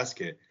towards the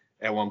basket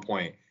at one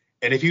point.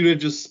 And if he would have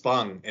just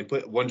spun and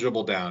put one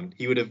dribble down,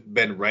 he would have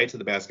been right to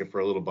the basket for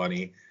a little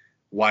bunny.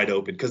 Wide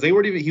open, because they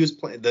weren't even. He was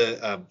playing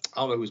I don't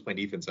know who was playing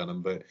defense on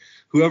him, but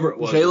whoever it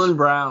was. Jaylen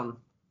Brown.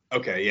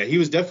 Okay, yeah, he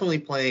was definitely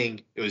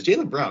playing. It was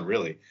Jaylen Brown,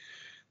 really.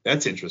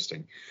 That's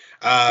interesting.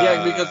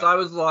 Yeah, because I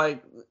was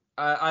like,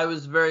 I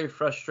was very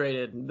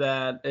frustrated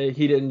that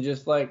he didn't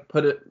just like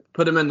put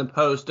him in the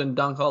post and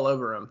dunk all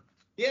over him.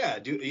 Yeah,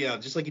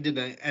 just like he did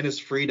at his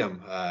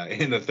freedom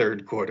in the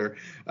third quarter,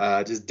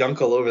 just dunk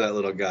all over that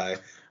little guy.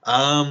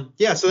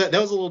 Yeah, so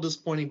that was a little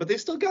disappointing, but they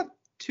still got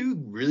 2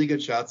 really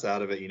good shots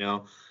out of it,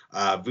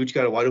 Vooch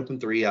got a wide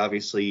open 3,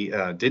 obviously,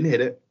 didn't hit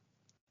it.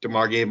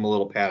 DeMar gave him a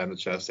little pat on the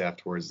chest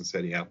afterwards and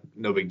said, yeah,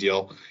 no big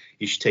deal.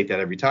 You should take that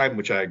every time,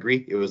 which I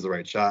agree. It was the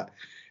right shot.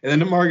 And then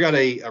DeMar got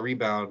a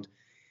rebound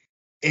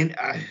and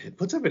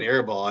puts up an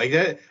air ball like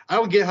that. I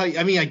don't get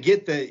I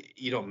get that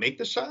you don't make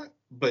the shot,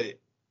 but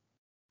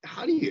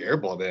how do you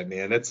airball that,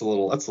 man? That's a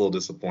little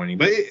disappointing,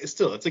 but it's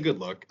a good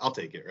look. I'll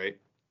take it, right?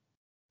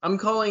 I'm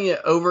calling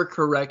it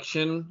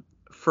overcorrection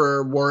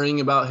for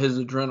worrying about his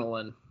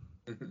adrenaline.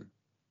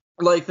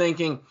 Like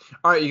thinking,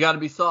 all right, you got to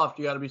be soft.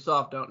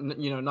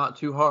 Don't, not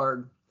too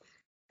hard.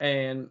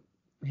 And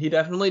he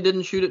definitely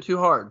didn't shoot it too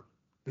hard.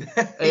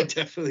 He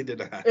definitely did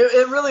not.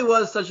 It really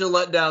was such a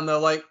letdown,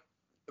 though. Like,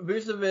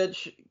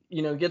 Vucevic,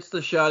 gets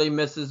the shot, he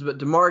misses, but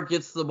DeMar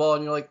gets the ball,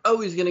 and you're like,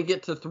 oh, he's going to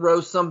get to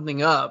throw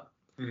something up.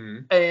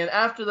 Mm-hmm. And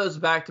after those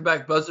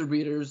back-to-back buzzer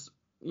beaters,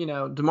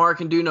 DeMar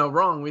can do no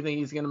wrong. We think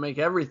he's going to make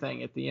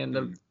everything at the end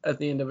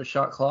of a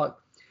shot clock.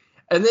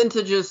 And then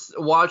to just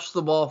watch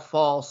the ball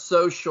fall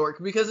so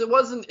short, because it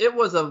was an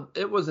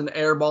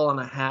air ball and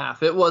a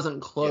half. It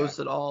wasn't close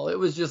at all. It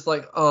was just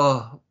like,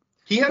 oh.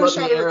 He had a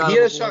shot earlier.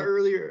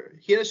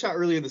 He had a shot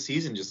earlier in the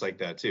season just like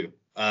that too.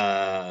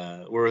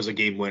 Where it was a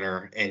game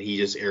winner and he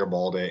just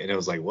airballed it, and it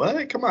was like,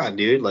 what? Come on,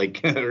 dude.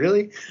 Like,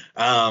 really?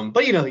 But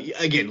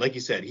again, like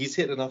you said, he's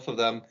hit enough of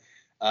them.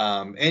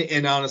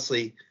 And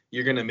honestly,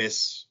 you're gonna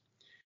miss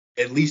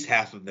at least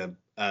half of them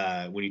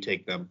when you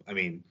take them. I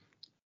mean,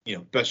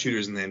 best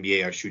shooters in the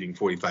NBA are shooting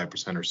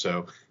 45% or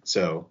so.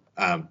 So,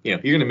 you're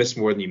going to miss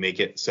more than you make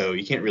it. So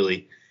you can't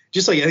really,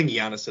 just like I think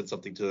Giannis said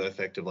something to the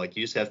effect of like,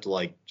 you just have to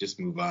like, just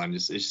move on.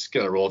 It's just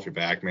got to roll off your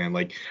back, man.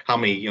 Like how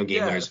many,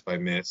 game winners have I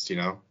missed,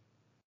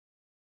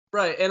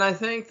 Right. And I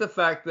think the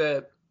fact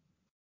that,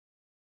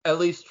 at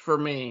least for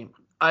me,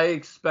 I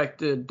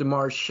expected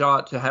DeMar's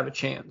shot to have a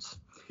chance.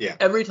 Yeah.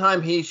 Every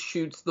time he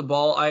shoots the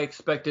ball, I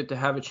expect it to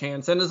have a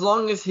chance. And as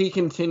long as he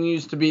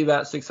continues to be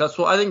that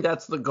successful, I think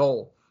that's the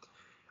goal.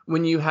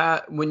 When you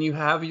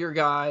have your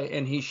guy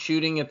and he's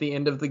shooting at the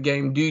end of the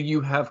game, do you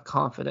have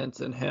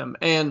confidence in him?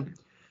 And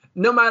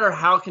no matter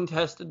how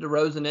contested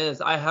DeRozan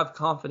is, I have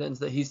confidence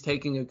that he's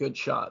taking a good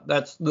shot.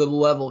 That's the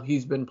level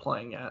he's been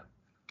playing at.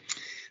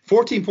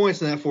 14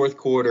 points in that fourth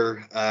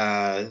quarter,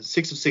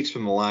 6 of 6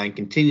 from the line,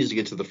 continues to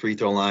get to the free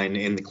throw line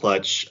in the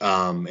clutch,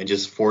 and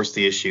just force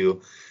the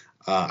issue.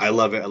 I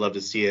love it. I love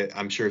to see it.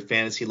 I'm sure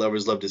fantasy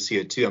lovers love to see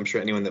it too. I'm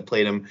sure anyone that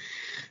played him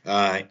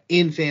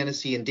in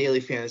fantasy and daily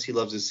fantasy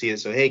loves to see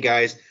it. So, hey,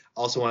 guys,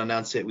 also want to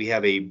announce that we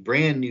have a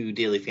brand new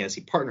daily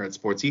fantasy partner at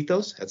Sports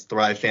Ethos. That's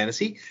Thrive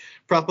Fantasy.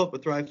 Prop up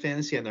with Thrive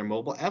Fantasy on their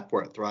mobile app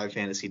or at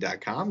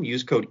thrivefantasy.com.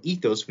 Use code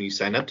ETHOS when you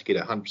sign up to get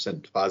a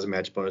 100% deposit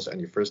match bonus on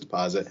your first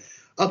deposit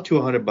up to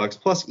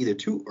 $100 plus either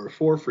 2 or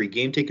 4 free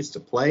game tickets to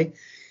play.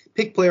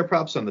 Pick player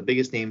props on the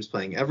biggest names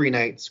playing every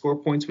night. Score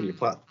points when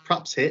your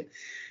props hit.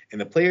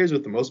 And the players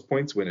with the most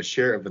points win a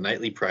share of the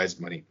nightly prize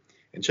money.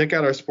 And check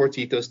out our Sports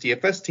Ethos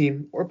DFS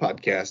team or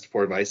podcast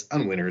for advice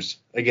on winners.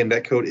 Again,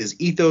 that code is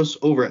ETHOS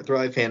over at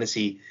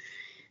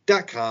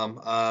thrivefantasy.com.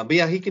 But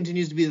yeah, he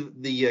continues to be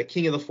the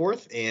king of the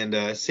fourth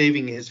and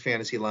saving his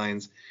fantasy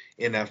lines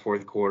in that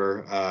fourth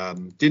quarter.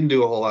 Didn't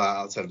do a whole lot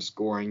outside of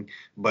scoring,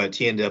 but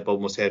he ended up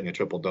almost having a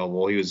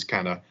triple-double. He was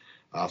kind of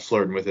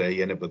flirting with it.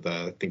 He ended up with,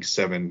 I think,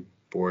 7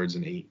 boards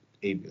and 8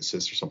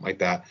 assists or something like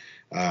that.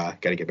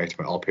 Got to get back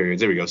to my all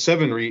periods. There we go.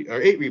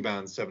 8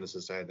 rebounds, 7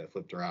 assists. I had that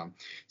flipped around.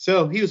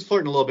 So he was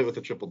flirting a little bit with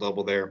the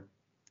triple-double there.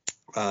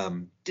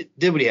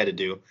 Did what he had to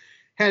do.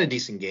 Had a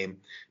decent game.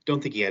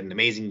 Don't think he had an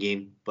amazing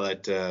game,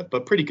 but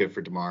pretty good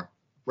for DeMar,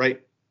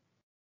 right?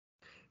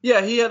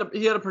 Yeah, he had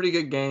a pretty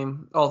good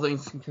game, all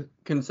things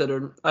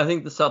considered. I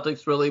think the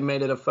Celtics really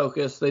made it a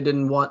focus. They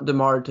didn't want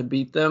DeMar to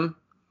beat them,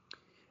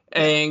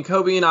 and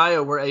Kobe and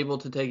Io were able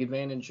to take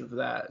advantage of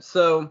that.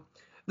 So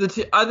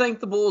I think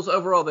the Bulls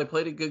overall, they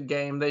played a good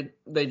game.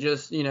 They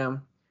just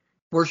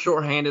were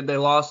shorthanded. They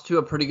lost to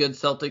a pretty good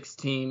Celtics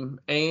team,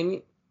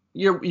 and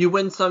you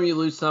win some, you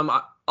lose some.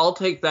 I'll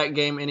take that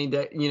game any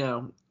day.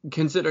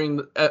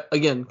 Considering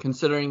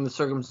the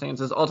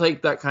circumstances, I'll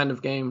take that kind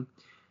of game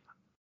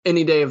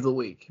any day of the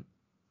week.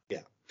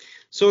 Yeah.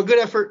 So a good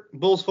effort.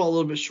 Bulls fall a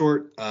little bit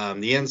short.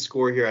 The end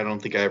score here, I don't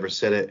think I ever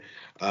said it,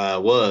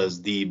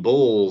 was the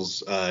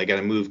Bulls got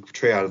to move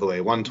Trey out of the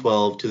way.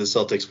 112 to the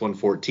Celtics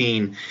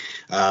 114.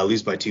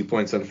 Lose by 2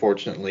 points,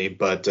 unfortunately,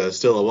 but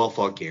still a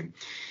well-fought game.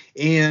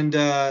 And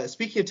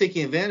speaking of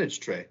taking advantage,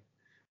 Trey,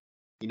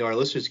 our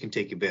listeners can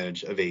take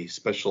advantage of a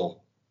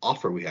special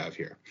offer we have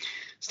here.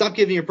 Stop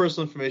giving your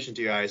personal information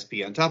to your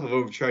ISP. On top of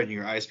overcharging,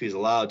 your ISP is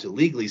allowed to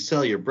legally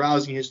sell your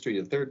browsing history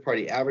to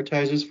third-party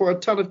advertisers for a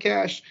ton of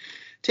cash.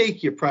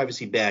 Take your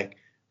privacy back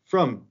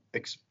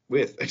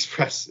with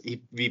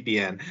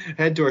ExpressVPN.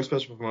 Head to our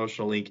special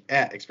promotional link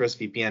at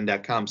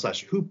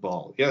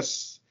expressvpn.com/hoopball.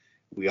 Yes,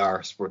 we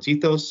are Sports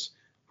Ethos.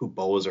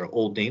 Hoopball was our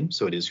old name,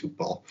 so it is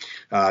Hoopball.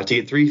 To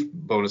get 3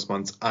 bonus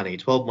months on a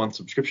 12-month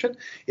subscription,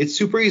 it's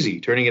super easy.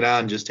 Turning it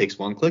on just takes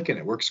one click, and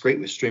it works great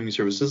with streaming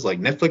services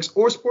like Netflix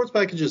or sports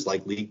packages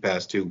like League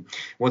Pass 2.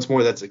 Once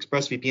more, that's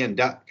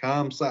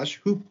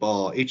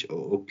expressvpn.com/hoopball,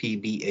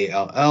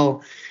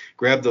 HOOPBALL.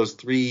 Grab those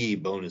 3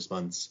 bonus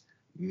months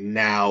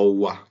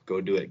now.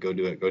 Go do it.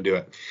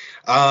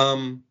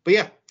 But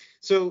yeah,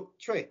 so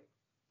Trey,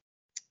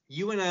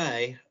 you and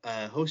I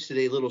hosted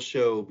a little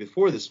show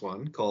before this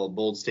one called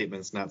Bold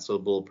Statements, Not So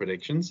Bold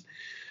Predictions.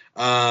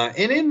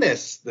 And in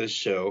this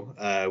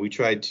show, we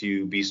tried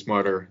to be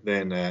smarter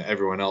than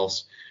everyone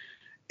else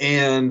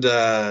and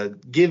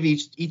give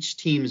each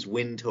team's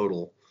win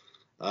total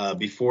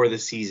before the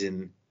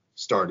season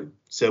started.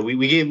 So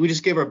we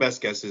just gave our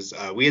best guesses.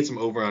 We had some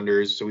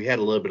over-unders, so we had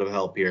a little bit of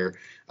help here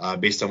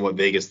based on what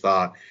Vegas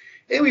thought.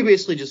 And we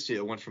basically just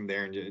went from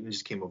there and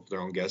just came up with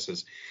our own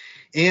guesses.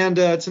 And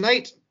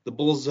tonight, the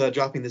Bulls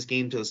dropping this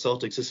game to the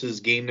Celtics. This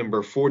is game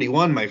number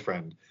 41, my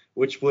friend,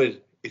 which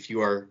would, if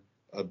you are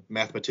a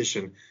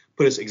mathematician,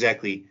 put us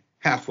exactly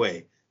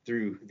halfway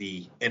through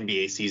the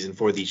NBA season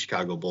for the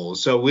Chicago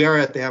Bulls. So we are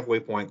at the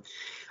halfway point.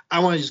 I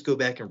want to just go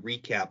back and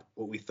recap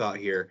what we thought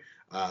here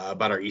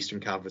about our Eastern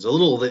Conference. A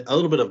little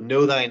bit of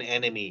know thine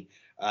enemy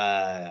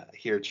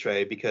here,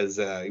 Trey, because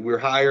we're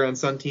higher on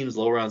some teams,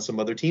 lower on some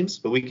other teams.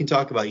 But we can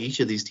talk about each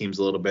of these teams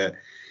a little bit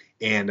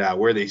and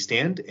where they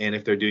stand and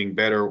if they're doing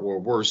better or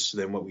worse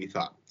than what we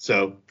thought.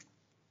 So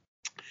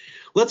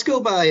let's go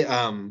by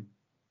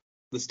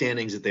the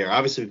standings that they are.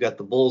 Obviously, we've got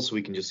the Bulls, so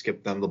we can just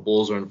skip them. The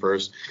Bulls are in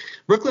first.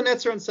 Brooklyn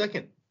Nets are in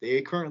second.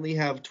 They currently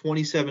have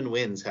 27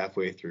 wins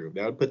halfway through.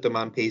 That would put them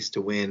on pace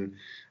to win.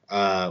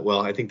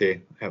 I think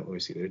they have. Let me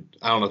see.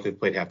 I don't know if they've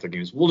played half their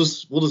games. We'll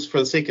just for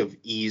the sake of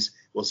ease,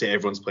 we'll say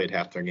everyone's played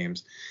half their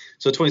games.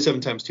 So 27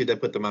 times 2,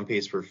 that put them on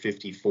pace for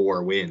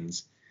 54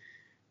 wins.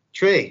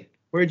 Trey,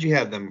 where did you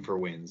have them for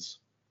wins?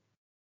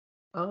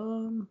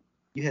 You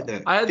had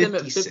them. I had 56. them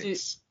at 50.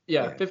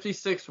 Yeah,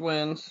 56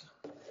 wins.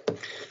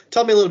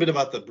 Tell me a little bit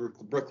about the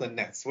Brooklyn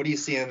Nets. What do you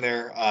see in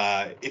there?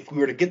 If we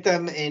were to get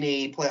them in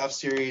a playoff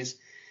series,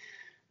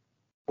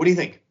 what do you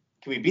think?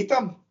 Can we beat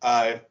them?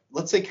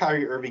 Let's say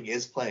Kyrie Irving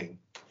is playing.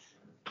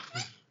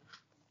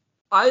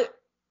 I'm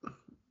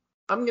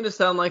going to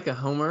sound like a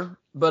homer,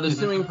 but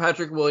assuming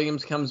Patrick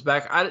Williams comes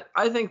back,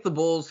 I think the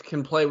Bulls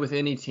can play with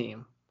any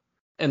team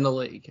in the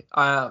league.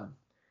 I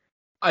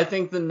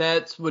think the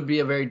Nets would be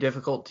a very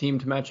difficult team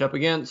to match up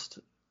against,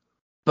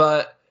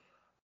 but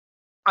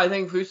I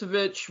think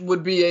Vucevic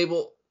would be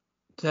able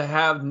to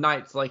have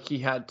nights like he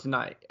had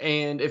tonight.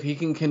 And if he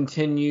can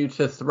continue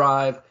to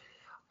thrive,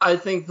 I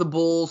think the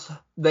Bulls,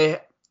 they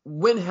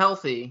win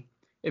healthy.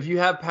 If you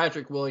have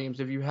Patrick Williams,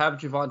 if you have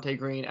Javonte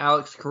Green,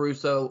 Alex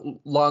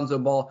Caruso, Lonzo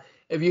Ball,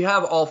 if you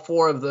have all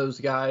 4 of those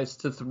guys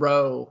to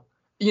throw,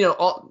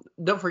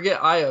 don't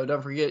forget Io,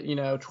 don't forget,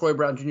 Troy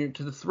Brown Jr.,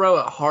 to throw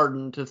at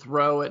Harden, to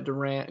throw at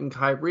Durant and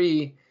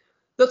Kyrie,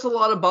 that's a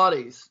lot of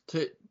bodies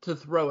to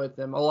throw at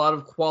them, a lot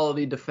of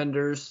quality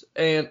defenders,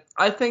 and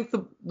I think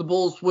the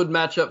Bulls would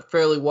match up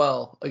fairly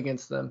well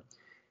against them.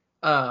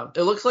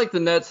 It looks like the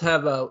Nets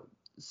have a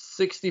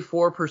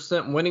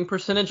 64% winning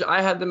percentage.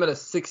 I had them at a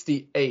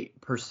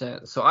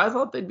 68%, so I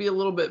thought they'd be a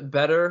little bit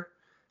better.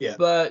 Yeah.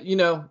 But,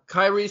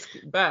 Kyrie's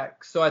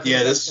back, so I think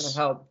that's going to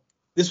help.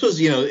 This was,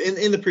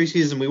 in the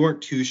preseason, we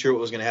weren't too sure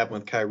what was going to happen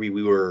with Kyrie.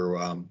 We were,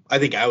 I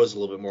think I was a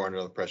little bit more under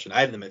the impression.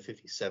 I had them at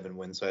 57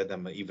 wins, so I had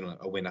them even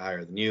a win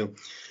higher than you.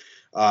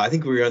 I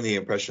think we were under the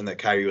impression that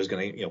Kyrie was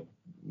going to,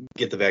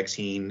 get the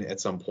vaccine at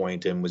some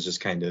point and was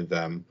just kind of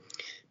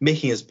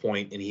making his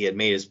point, and he had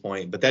made his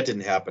point, but that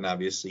didn't happen.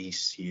 Obviously,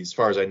 he's as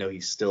far as I know,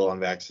 he's still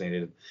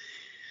unvaccinated,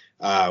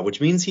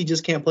 which means he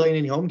just can't play in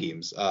any home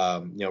games.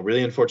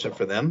 Really unfortunate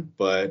for them,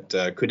 but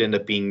could end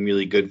up being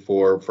really good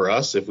for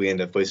us if we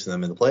end up facing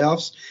them in the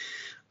playoffs.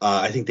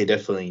 I think they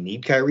definitely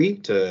need Kyrie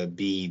to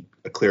be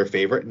a clear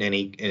favorite in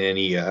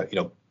any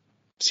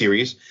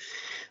series.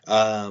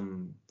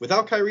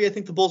 Without Kyrie, I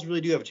think the Bulls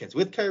really do have a chance.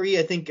 With Kyrie,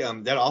 I think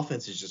that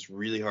offense is just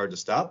really hard to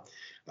stop.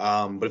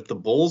 But if the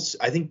Bulls,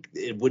 I think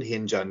it would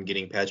hinge on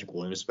getting Patrick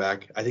Williams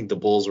back. I think the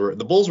Bulls were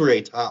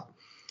a top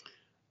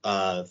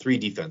 3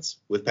 defense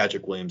with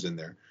Patrick Williams in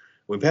there.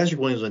 When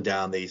Patrick Williams went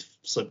down, they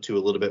slipped to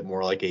a little bit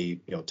more like a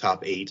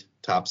top 6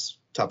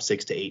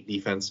 to 8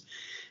 defense.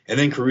 And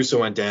then Caruso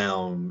went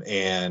down,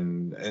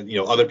 and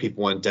other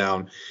people went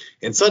down,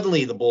 and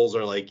suddenly the Bulls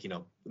are like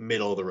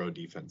middle of the road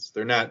defense.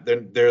 They're not.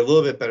 They're a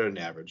little bit better than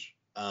average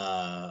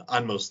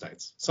on most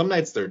nights. Some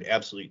nights they're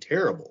absolutely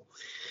terrible.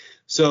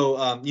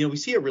 So we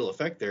see a real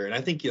effect there, and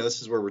I think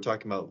this is where we're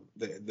talking about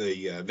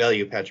the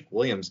value of Patrick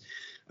Williams.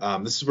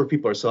 This is where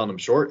people are selling him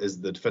short, is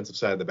the defensive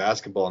side of the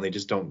basketball, and they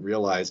just don't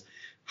realize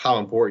how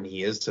important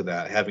he is to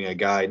that. Having a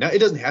guy now, it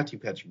doesn't have to be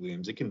Patrick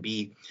Williams. It can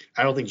be.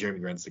 I don't think Jeremy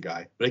Grant's the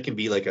guy, but it can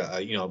be like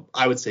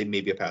I would say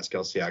maybe a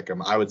Pascal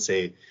Siakam. I would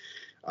say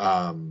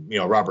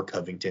Robert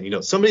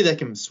Covington. Somebody that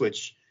can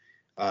switch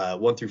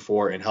 1 through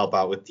 4 and help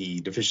out with the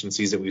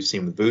deficiencies that we've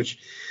seen with Vooch.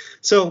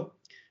 So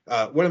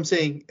what I'm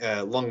saying,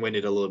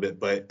 long-winded a little bit,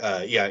 but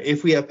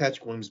if we have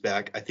Patrick Williams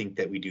back, I think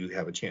that we do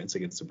have a chance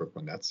against the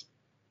Brooklyn Nets.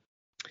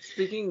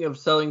 Speaking of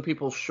selling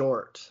people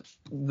short,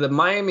 the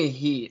Miami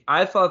Heat,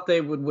 I thought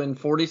they would win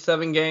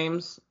 47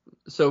 games.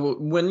 So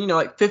when,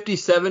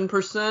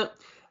 57%,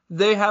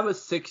 they have a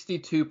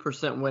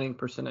 62% winning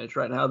percentage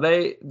right now.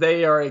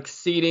 They are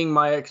exceeding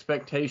my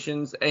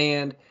expectations,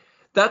 and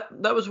that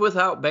was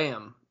without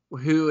Bam,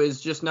 who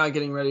is just now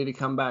getting ready to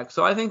come back.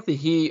 So I think the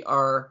Heat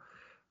are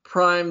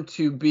primed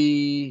to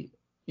be,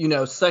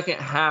 a second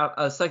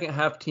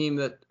half team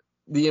that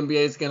the NBA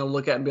is going to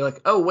look at and be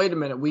like, oh, wait a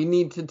minute, we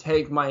need to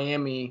take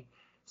Miami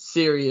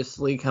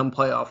seriously come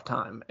playoff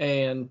time.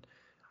 And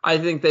I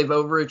think they've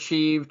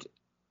overachieved.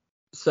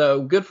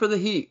 So good for the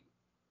Heat.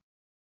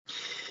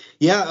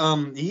 Yeah,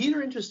 the Heat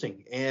are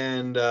interesting.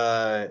 And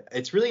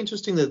it's really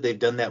interesting that they've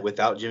done that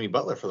without Jimmy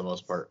Butler for the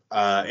most part,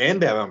 and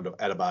Bam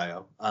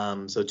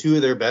Adebayo. So two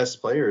of their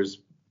best players,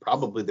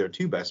 probably their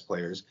two best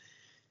players,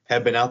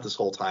 have been out this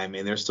whole time,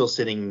 and they're still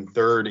sitting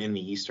third in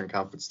the Eastern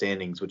Conference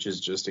standings, which is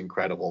just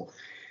incredible.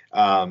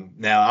 Now,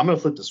 I'm going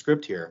to flip the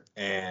script here,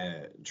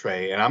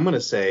 Trey, and I'm going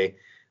to say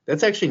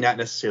that's actually not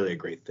necessarily a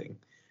great thing.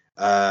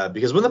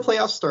 Because when the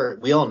playoffs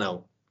start, we all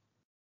know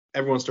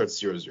everyone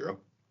starts 0-0.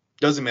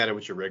 Doesn't matter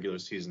what your regular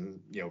season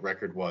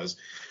record was.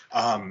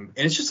 And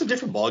it's just a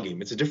different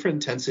ballgame. It's a different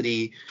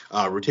intensity.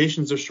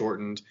 Rotations are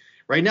shortened.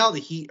 Right now, the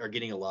Heat are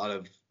getting a lot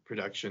of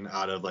production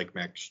out of like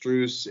Max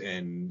Strus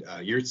and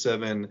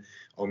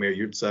Omer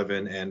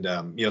Yurtseven,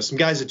 and some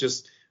guys that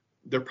just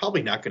they're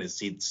probably not going to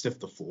sniff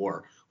the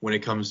floor when it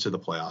comes to the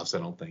playoffs. I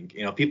don't think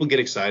people get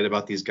excited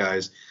about these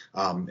guys,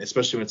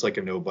 especially when it's like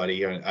a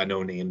nobody, a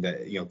no name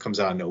that comes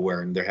out of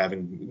nowhere and they're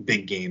having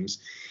big games,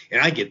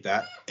 and I get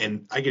that,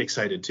 and I get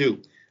excited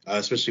too,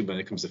 especially when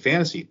it comes to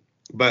fantasy.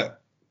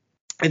 But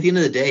at the end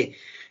of the day,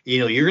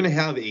 you're going to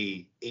have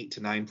a 8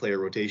 to 9 player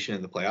rotation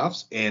in the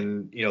playoffs,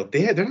 and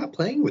they're not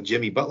playing with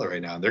Jimmy Butler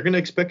right now. They're going to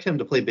expect him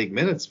to play big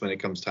minutes when it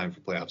comes time for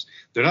playoffs.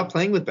 They're not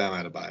playing with Bam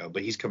Adebayo,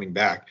 but he's coming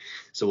back,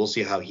 so we'll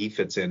see how he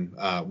fits in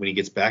when he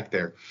gets back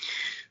there.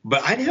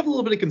 But I'd have a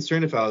little bit of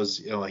concern if I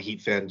was a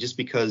Heat fan, just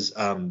because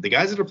the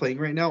guys that are playing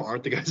right now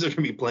aren't the guys that are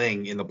going to be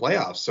playing in the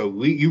playoffs.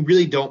 So you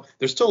really don't.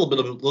 There's still a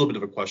little bit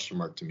of a question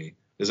mark to me.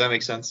 Does that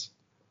make sense?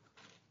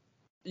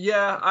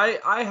 Yeah,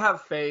 I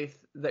have faith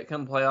that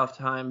come playoff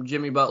time,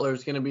 Jimmy Butler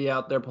is going to be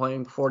out there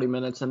playing 40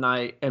 minutes a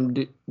night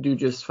and do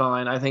just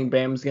fine. I think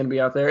Bam's going to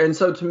be out there. And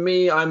so to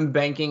me, I'm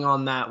banking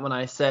on that when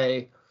I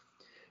say,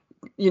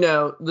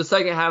 the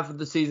second half of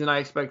the season, I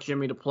expect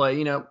Jimmy to play,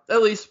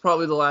 at least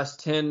probably the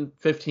last 10,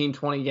 15,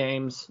 20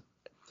 games.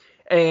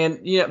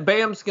 And,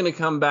 Bam's going to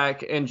come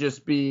back and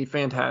just be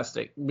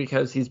fantastic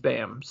because he's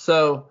Bam.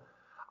 So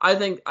I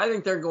think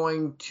they're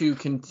going to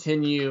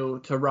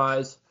continue to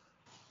rise.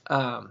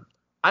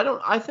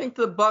 I think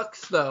the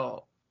Bucks,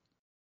 though,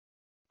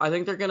 I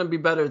think they're going to be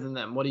better than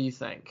them. What do you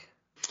think?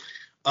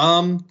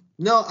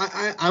 No,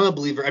 I'm a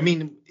believer. I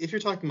mean, if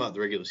you're talking about the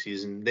regular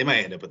season, they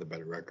might end up with a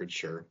better record,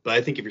 sure. But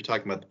I think if you're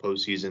talking about the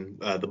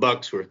postseason, the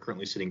Bucks, who are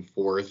currently sitting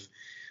fourth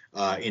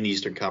in the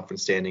Eastern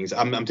Conference standings,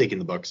 I'm taking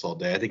the Bucks all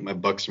day. I think my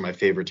Bucks are my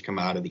favorite to come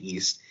out of the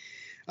East.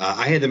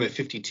 I had them at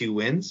 52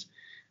 wins.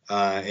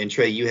 And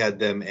Trey, you had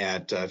them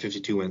at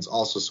 52 wins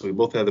also. So we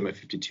both had them at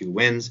 52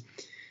 wins.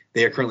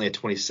 They are currently at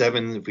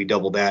 27. If we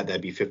double that,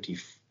 that'd be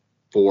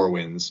 54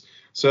 wins.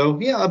 So,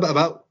 yeah,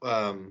 about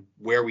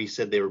where we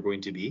said they were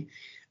going to be.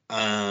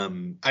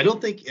 I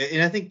don't think,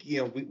 and I think,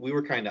 we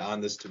were kind of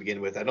on this to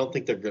begin with. I don't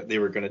think they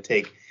were going to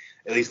take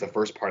at least the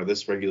first part of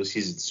this regular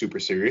season super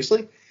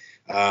seriously.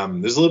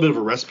 There's a little bit of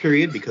a rest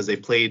period because they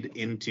played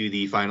into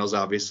the finals,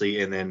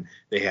 obviously, and then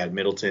they had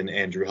Middleton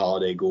and Drew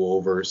Holiday go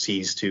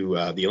overseas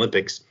to the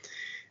Olympics.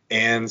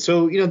 And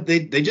so,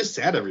 they just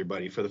sat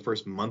everybody for the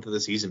first month of the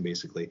season,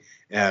 basically.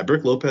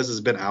 Brook Lopez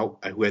has been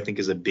out, who I think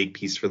is a big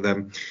piece for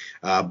them.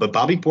 But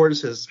Bobby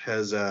Portis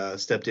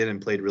has stepped in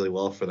and played really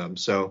well for them.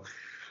 So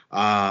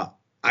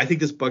I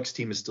think this Bucks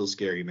team is still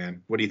scary,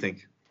 man. What do you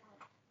think?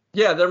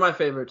 Yeah, they're my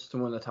favorites to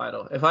win the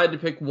title. If I had to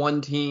pick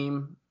one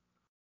team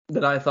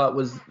that I thought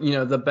was,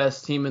 the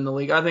best team in the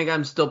league, I think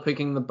I'm still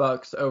picking the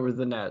Bucks over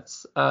the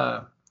Nets.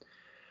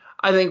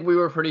 I think we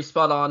were pretty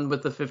spot on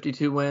with the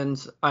 52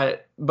 wins.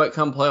 But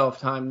come playoff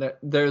time,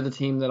 they're the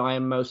team that I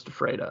am most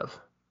afraid of.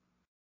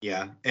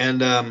 Yeah,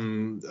 and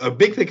a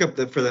big pickup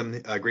for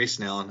them,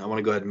 Grayson Allen. I want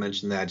to go ahead and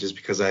mention that just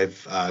because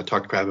I've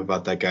talked crap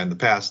about that guy in the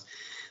past.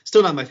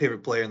 Still not my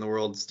favorite player in the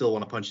world. Still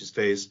want to punch his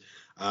face.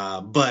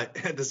 But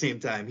at the same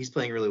time, he's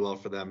playing really well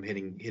for them,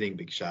 hitting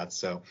big shots.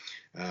 So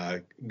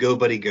go,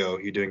 buddy, go.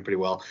 You're doing pretty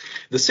well.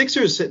 The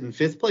Sixers sit in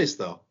fifth place,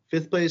 though.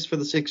 Fifth place for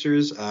the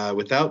Sixers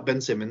without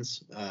Ben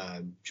Simmons.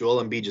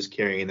 Joel Embiid just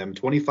carrying them.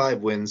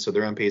 25 wins, so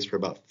they're on pace for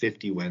about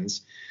 50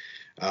 wins.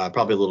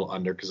 Probably a little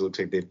under because it looks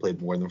like they've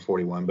played more than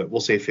 41, but we'll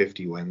say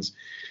 50 wins.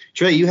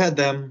 Trey, you had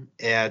them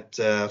at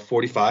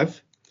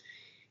 45.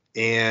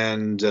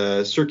 And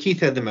Sir Keith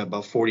had them at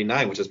about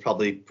 49, which is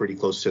probably pretty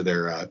close to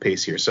their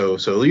pace here. So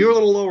you're a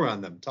little lower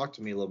on them. Talk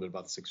to me a little bit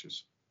about the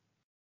Sixers.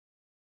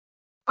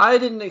 I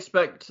didn't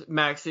expect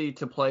Maxey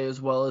to play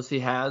as well as he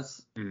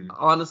has,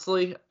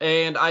 honestly,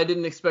 and I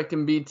didn't expect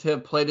Embiid to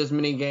have played as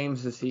many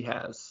games as he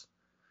has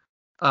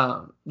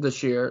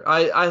this year.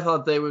 I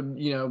thought they would,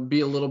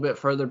 be a little bit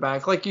further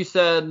back. Like you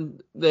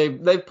said,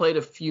 they've played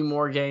a few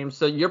more games,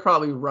 so you're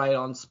probably right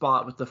on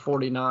spot with the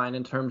 49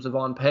 in terms of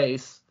on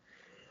pace.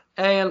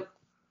 And,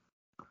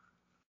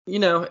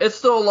 it's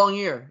still a long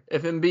year.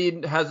 If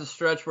Embiid has a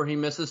stretch where he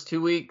misses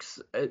 2 weeks,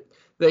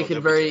 they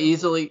could very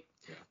easily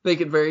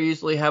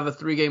have a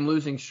 3-game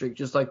losing streak,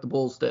 just like the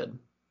Bulls did.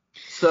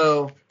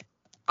 So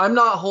I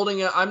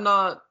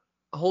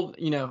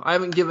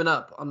haven't given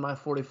up on my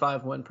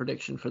 45 win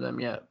prediction for them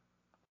yet.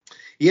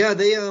 Yeah,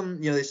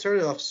 they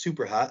started off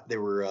super hot. They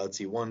were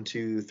 1,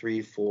 2,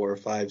 3, 4,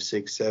 5,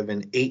 6,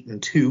 7, 8,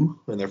 and 2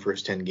 in their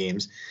first 10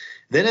 games.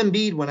 Then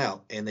Embiid went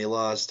out and they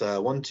lost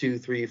 1, 2,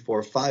 3,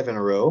 4, 5 in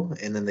a row,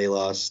 and then they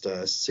lost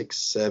 6,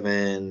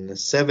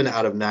 7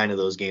 out of 9 of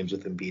those games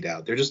with Embiid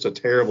out. They're just a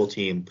terrible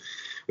team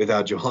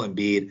without Joel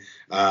Embiid.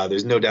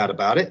 There's no doubt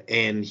about it,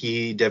 and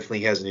he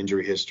definitely has an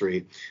injury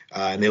history.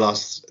 And they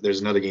lost.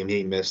 There's another game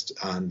he missed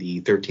on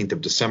the 13th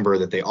of December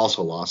that they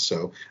also lost.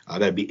 So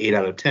that'd be 8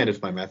 out of 10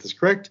 if my math is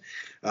correct.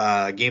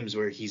 Games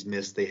where he's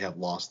missed, they have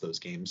lost those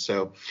games.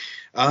 So,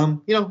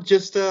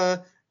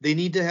 they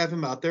need to have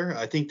him out there.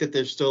 I think that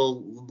they're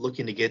still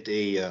looking to get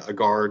a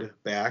guard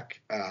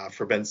back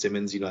for Ben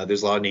Simmons.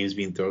 There's a lot of names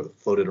being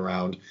floated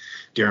around,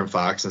 De'Aaron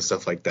Fox and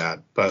stuff like that.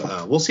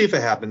 But we'll see if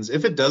it happens.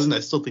 If it doesn't, I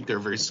still think they're a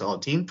very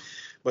solid team.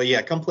 But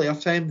yeah, come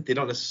playoff time, they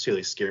don't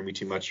necessarily scare me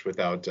too much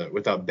without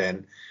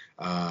Ben.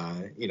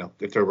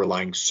 If they're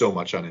relying so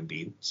much on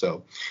Embiid.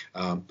 So,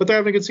 but they're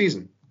having a good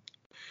season.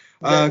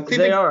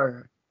 They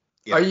are.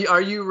 Yeah.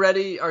 Are you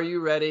ready? Are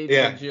you ready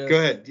to just go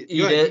ahead. it?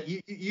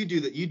 You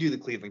do the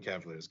Cleveland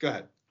Cavaliers. Go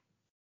ahead.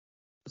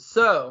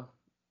 So,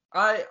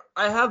 I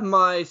have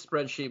my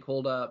spreadsheet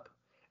pulled up,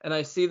 and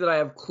I see that I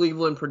have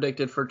Cleveland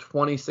predicted for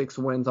 26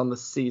 wins on the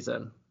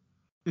season.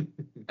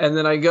 And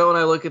then I go and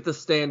I look at the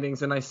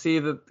standings, and I see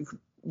that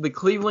the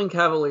Cleveland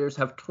Cavaliers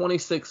have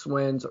 26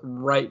 wins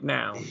right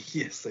now.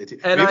 Yes, they do.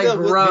 And maybe I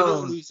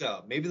groan.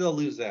 Maybe they'll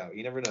lose out.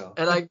 You never know.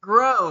 And I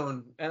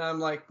groan, and I'm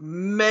like,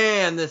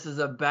 man, this is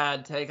a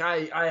bad take.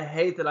 I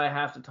hate that I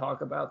have to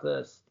talk about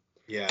this.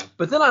 Yeah.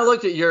 But then I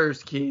looked at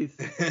yours, Keith,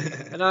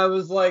 and I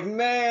was like,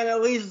 man,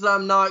 at least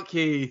I'm not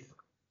Keith.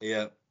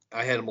 Yeah,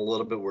 I had them a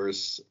little bit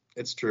worse.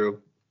 It's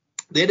true.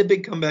 They had a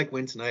big comeback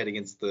win tonight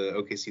against the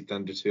OKC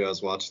Thunder too. I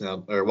was watching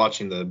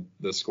the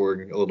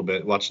scoring a little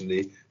bit, watching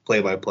the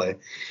play-by-play.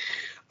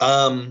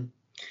 I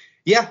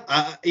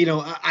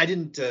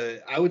didn't.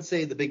 I would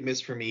say the big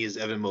miss for me is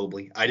Evan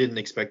Mobley. I didn't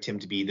expect him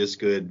to be this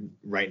good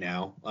right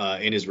now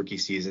in his rookie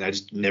season. I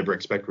just never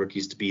expect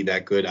rookies to be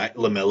that good.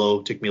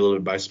 LaMelo took me a little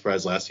bit by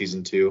surprise last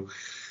season too.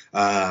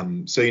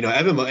 Evan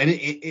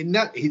Mobley, and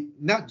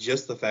not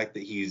just the fact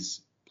that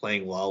he's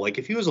playing well. Like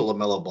if he was a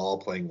LaMelo Ball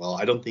playing well,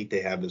 I don't think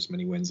they have this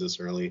many wins this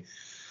early.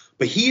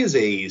 But he is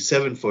a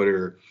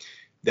 7-footer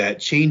that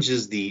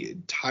changes the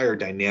entire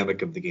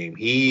dynamic of the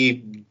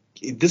game.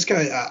 This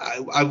guy,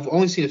 I've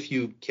only seen a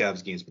few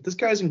Cavs games, but this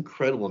guy's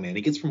incredible, man.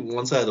 He gets from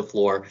one side of the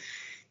floor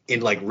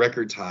in like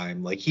record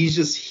time. Like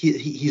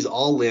he's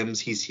all limbs.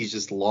 He's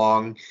just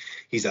long.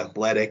 He's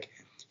athletic.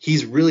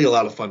 He's really a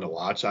lot of fun to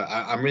watch.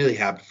 I'm really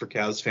happy for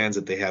Cavs fans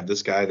that they have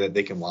this guy that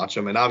they can watch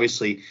him. And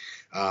obviously,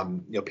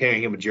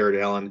 pairing him with Jared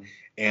Allen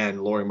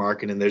and Lauri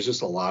Markkanen, there's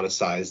just a lot of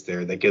size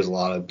there that gives a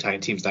lot of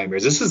teams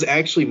nightmares. This is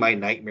actually my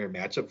nightmare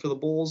matchup for the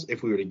Bulls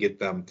if we were to get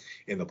them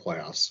in the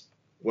playoffs.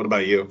 What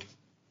about you?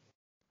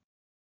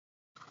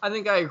 I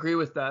think I agree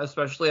with that,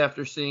 especially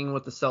after seeing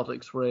what the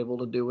Celtics were able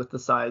to do with the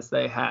size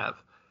they have.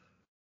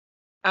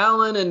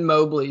 Allen and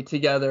Mobley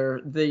together,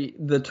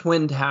 the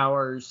Twin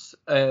Towers,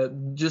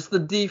 just the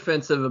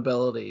defensive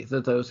ability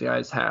that those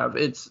guys have.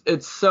 It's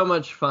so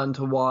much fun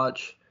to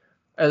watch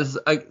as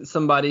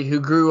somebody who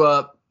grew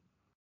up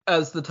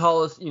as the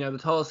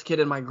tallest kid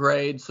in my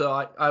grade. So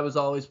I was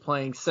always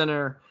playing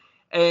center,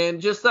 and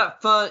just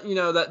that fun,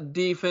 that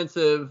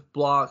defensive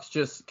blocks,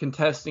 just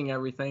contesting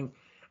everything.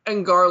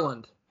 And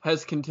Garland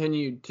has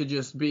continued to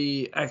just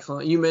be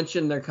excellent. You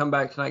mentioned their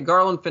comeback tonight.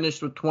 Garland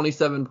finished with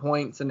 27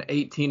 points and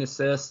 18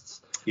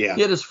 assists. Yeah.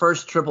 He had his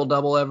first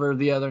triple-double ever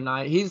the other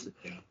night.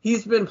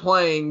 He's been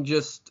playing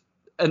just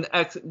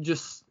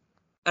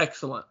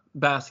excellent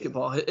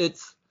basketball.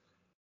 It's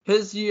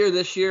his year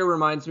this year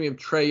reminds me of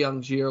Trae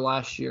Young's year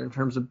last year in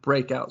terms of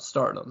breakout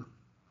stardom.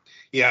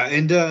 Yeah,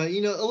 and a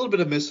little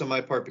bit of miss on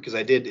my part because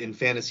I did in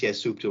fantasy I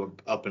souped him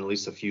up in at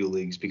least a few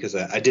leagues because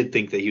I did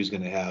think that he was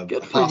going to have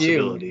Good a for you.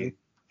 possibility.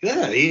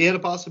 Yeah, he had a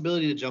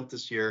possibility to jump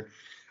this year.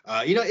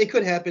 It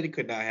could happen, it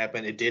could not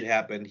happen. It did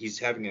happen. He's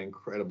having an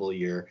incredible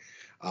year.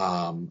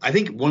 I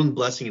think one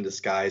blessing in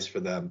disguise for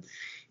them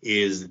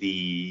is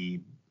the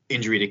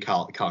injury to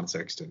Colin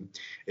Sexton.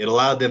 It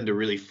allowed them to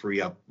really free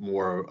up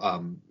more,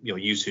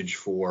 usage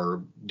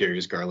for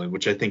Darius Garland,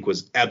 which I think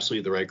was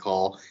absolutely the right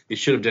call. They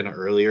should have done it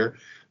earlier.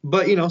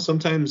 But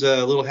sometimes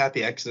little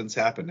happy accidents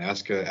happen.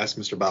 Ask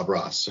Mr. Bob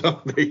Ross. So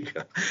there you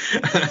go.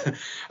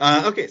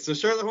 Okay, so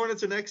Charlotte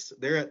Hornets are next.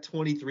 They're at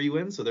 23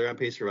 wins, so they're on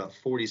pace for about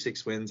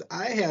 46 wins.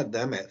 I had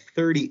them at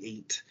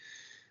 38,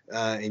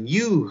 and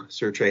you,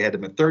 Sir Trey, had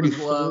them at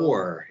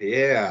 34.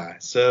 Yeah.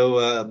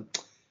 So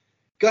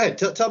go ahead.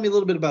 Tell me a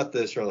little bit about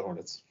the Charlotte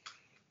Hornets.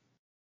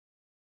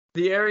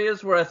 The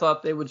areas where I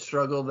thought they would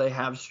struggle, they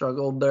have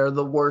struggled. They're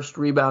the worst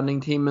rebounding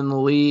team in the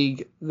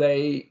league.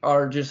 They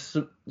are just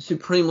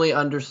supremely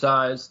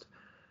undersized.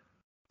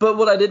 But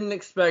what I didn't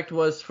expect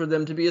was for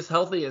them to be as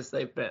healthy as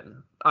they've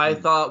been. I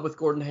thought with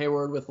Gordon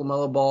Hayward, with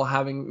LaMelo Ball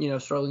having,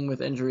 struggling with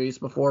injuries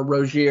before,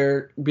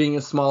 Rozier being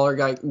a smaller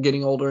guy,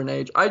 getting older in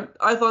age, I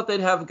thought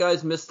they'd have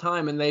guys miss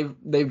time, and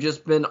they've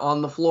just been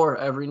on the floor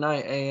every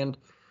night, and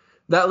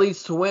that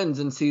leads to wins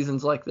in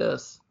seasons like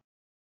this.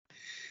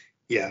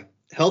 Yeah.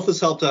 Health has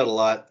helped out a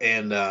lot,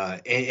 and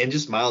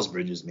just Miles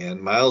Bridges, man.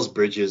 Miles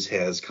Bridges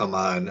has come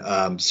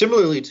on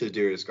similarly to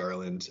Darius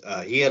Garland.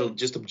 He had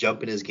just a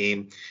jump in his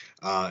game,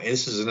 and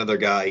this is another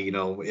guy.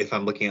 If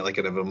I'm looking at like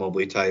kind of a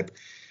Mobley type,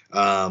 he's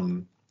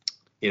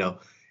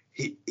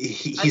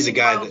a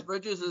guy Miles that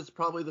Bridges is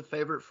probably the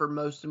favorite for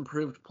most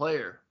improved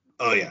player.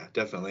 Oh yeah,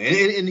 definitely,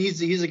 and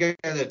he's a guy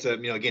that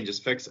again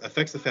just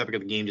affects the fabric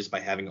of the game just by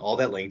having all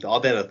that length,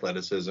 all that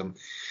athleticism.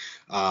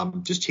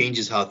 Just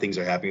changes how things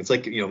are happening. It's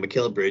like,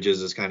 Mikal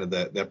Bridges is kind of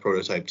that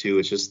prototype too.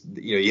 It's just,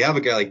 you have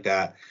a guy like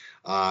that,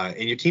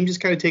 and your team just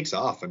kind of takes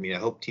off. I mean, I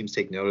hope teams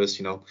take notice,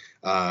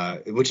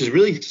 which is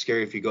really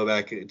scary. If you go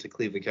back to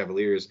Cleveland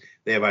Cavaliers,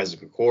 they have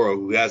Isaac Okoro,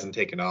 who hasn't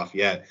taken off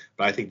yet,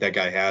 but I think that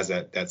guy has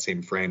that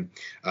same frame.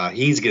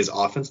 He needs to get his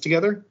offense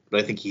together,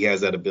 but I think he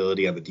has that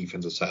ability on the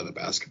defensive side of the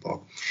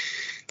basketball.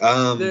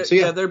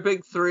 Their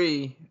big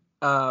three.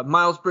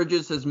 Miles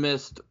Bridges has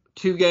missed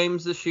 2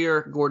 games this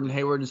year. Gordon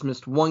Hayward has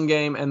missed 1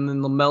 game, and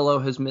then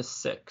LaMelo has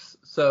missed 6.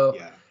 So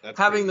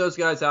having those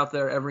guys out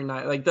there every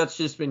night, that's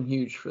just been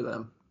huge for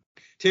them.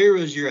 Terry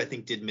Rozier, I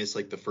think, did miss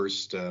the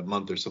first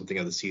month or something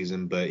of the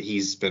season, but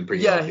he's been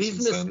pretty healthy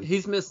since then.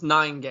 He's missed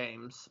 9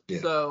 games. Yeah.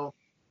 So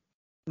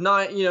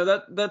 9,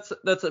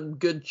 that's a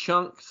good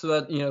chunk. So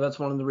that's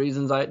one of the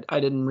reasons I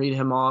didn't read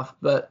him off.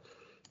 But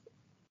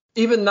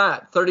even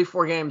that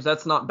 34 games,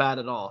 that's not bad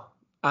at all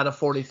out of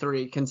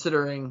 43,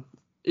 considering.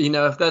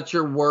 If that's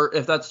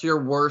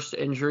your worst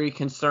injury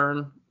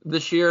concern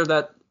this year,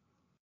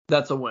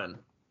 that's a win.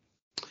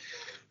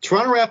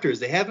 Toronto Raptors,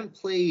 they haven't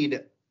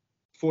played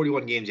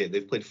 41 games yet.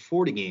 They've played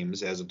 40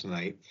 games as of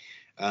tonight.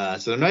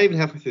 So they're not even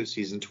halfway through the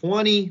season.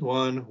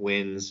 21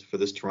 wins for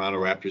this Toronto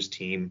Raptors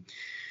team.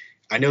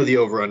 I know the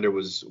over-under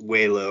was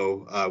way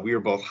low. We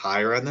were both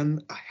higher on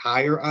them.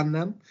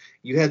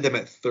 You had them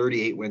at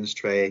 38 wins,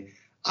 Trey.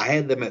 I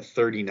had them at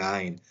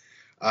 39.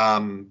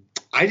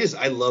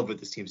 I love what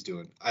this team's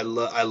doing.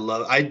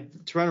 Toronto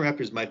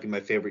Raptors might be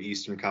my favorite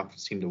Eastern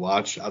Conference team to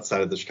watch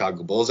outside of the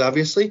Chicago Bulls,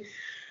 obviously,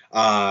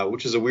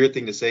 which is a weird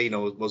thing to say.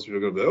 Most people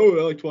are going to be,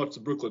 I like to watch the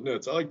Brooklyn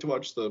Nets. I like to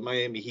watch the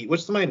Miami Heat.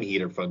 Which the Miami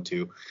Heat are fun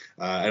too.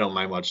 I don't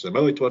mind watching them.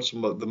 I like to watch the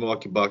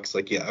Milwaukee Bucks.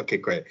 Okay,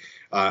 great.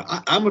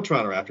 I'm a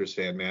Toronto Raptors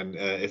fan, man,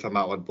 if I'm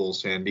not one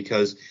Bulls fan,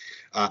 because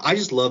I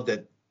just love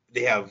that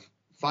they have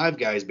 5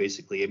 guys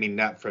basically. I mean,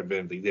 not Fred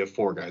VanVleet. They have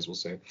 4 guys, we'll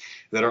say,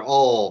 that are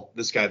all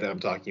this guy that I'm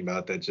talking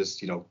about that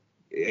just,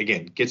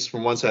 again, gets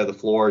from one side of the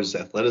floor, is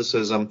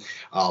athleticism,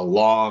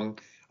 long.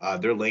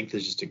 Their length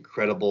is just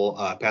incredible.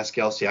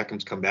 Pascal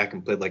Siakam's come back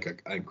and played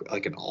like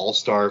an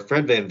all-star.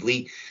 Fred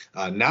VanVleet,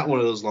 not one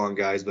of those long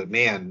guys, but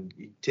man,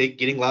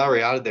 getting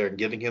Lowry out of there and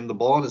giving him the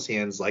ball in his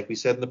hands, like we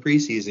said in the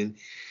preseason,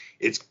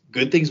 it's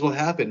good things will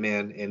happen,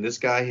 man. And this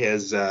guy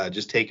has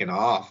just taken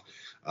off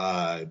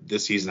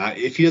this season.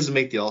 If he doesn't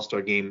make the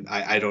All-Star game,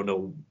 I don't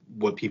know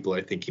what people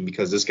are thinking,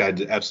 because this guy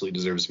absolutely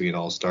deserves to be an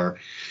All-Star.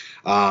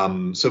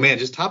 So man,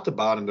 just top to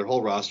bottom, their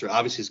whole roster.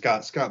 Obviously,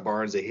 Scott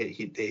Barnes, they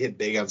hit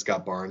big on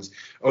Scott Barnes.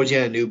 OG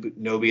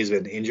Anunoby has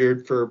been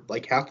injured for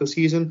like half the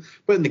season,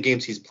 but in the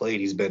games he's played,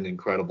 he's been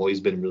incredible. He's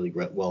been really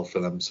well for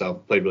them. So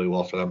played really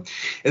well for them.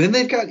 And then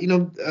they've got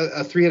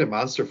a 3-headed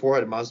monster,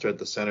 4-headed monster at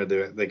the center.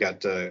 They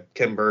got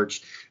Kem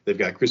Birch. They've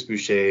got Chris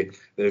Boucher.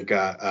 They've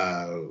got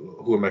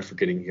who am I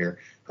forgetting here?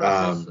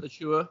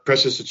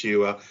 Precious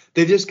Achiuwa.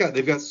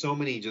 They've got so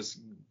many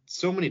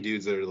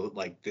dudes that are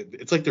like,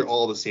 it's like they're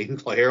all the same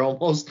player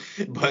almost,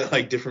 but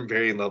like different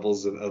varying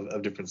levels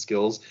of different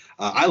skills.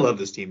 I love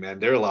this team, man.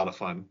 They're a lot of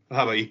fun.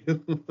 How about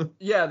you?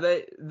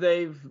 Yeah,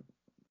 they've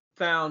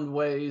found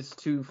ways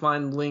to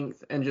find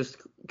length and just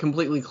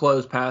completely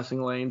close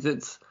passing lanes.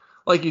 It's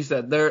like you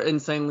said, they're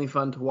insanely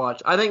fun to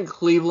watch. I think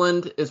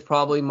Cleveland is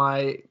probably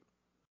my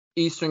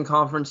Eastern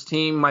Conference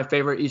team, my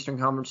favorite Eastern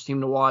Conference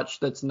team to watch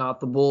that's not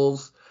the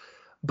Bulls.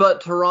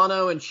 But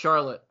Toronto and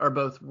Charlotte are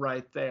both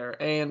right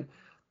there. And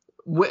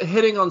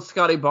hitting on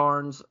Scotty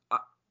Barnes,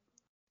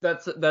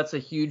 that's a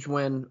huge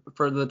win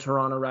for the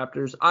Toronto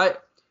Raptors.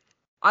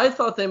 I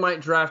thought they might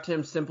draft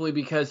him simply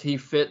because he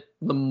fit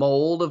the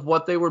mold of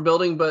what they were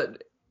building,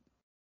 but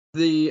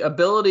the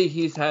ability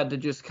he's had to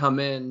just come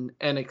in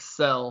and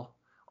excel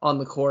on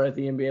the court at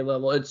the NBA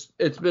level,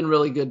 it's been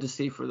really good to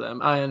see for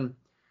them. And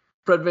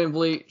Fred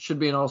VanVleet should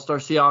be an all-star.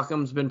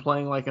 Siakam's been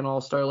playing like an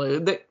all-star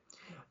lately.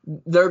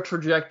 Their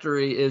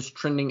trajectory is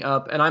trending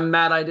up, and I'm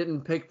mad I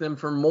didn't pick them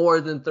for more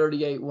than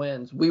 38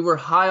 wins. We were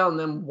high on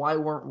them. Why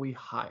weren't we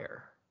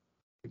higher?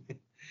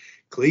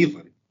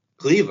 Cleveland.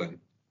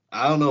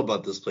 I don't know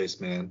about this place,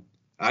 man.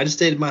 I just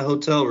stayed in my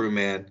hotel room,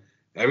 man.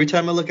 Every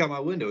time I look out my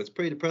window, it's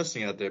pretty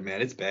depressing out there,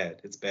 man. It's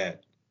bad.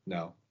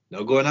 No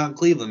going out in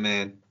Cleveland,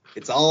 man.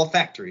 It's all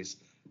factories.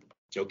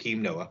 Joakim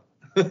Noah.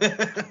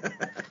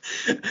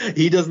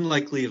 He doesn't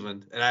like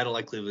Cleveland, and I don't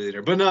like Cleveland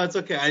either. But no, it's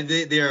okay.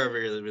 They are a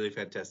really, really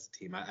fantastic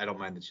team. I don't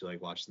mind that you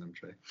like watching them,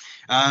 Trey.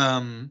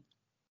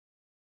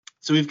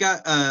 So we've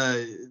got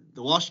the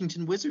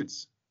Washington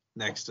Wizards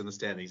next in the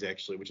standings,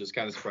 actually, which is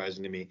kind of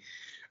surprising to me.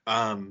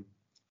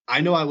 I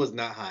know I was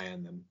not high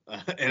on them,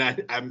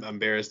 and I'm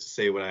embarrassed to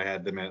say what I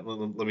had them at.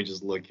 Let me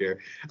just look here.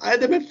 I had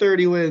them at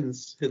 30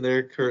 wins, and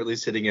they're currently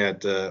sitting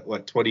at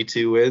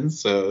 22 wins.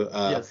 So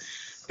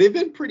Yes. They've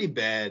been pretty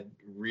bad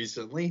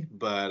recently,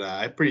 but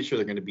I'm pretty sure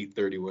they're going to beat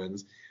 30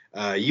 wins.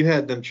 You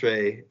had them,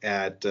 Trey,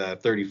 at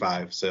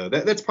 35, so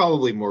that's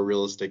probably more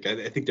realistic.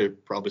 I think they're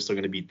probably still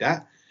going to beat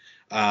that.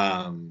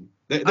 I'm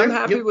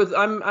happy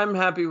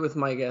with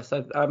my guess.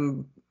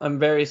 I'm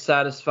very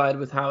satisfied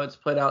with how it's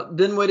played out.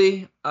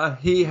 Dinwiddie,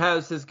 he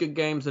has his good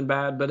games and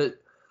bad, but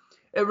it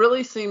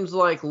really seems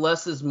like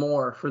less is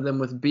more for them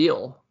with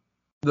Beal.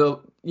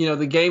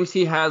 The games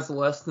he has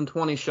less than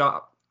 20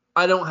 shot.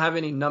 I don't have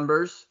any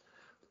numbers,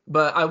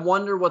 but I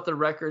wonder what the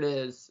record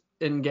is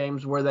in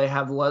games where they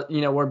have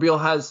where Beal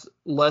has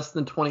less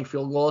than 20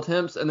 field goal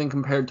attempts and then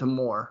compared to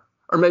more,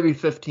 or maybe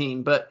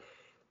 15. But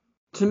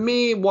to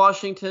me,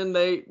 Washington,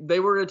 they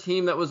were a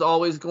team that was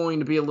always going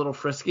to be a little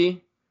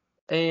frisky.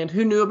 And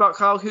who knew about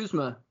Kyle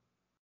Kuzma?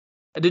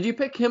 Did you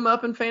pick him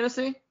up in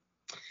fantasy?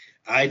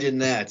 I did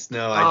not.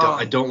 No,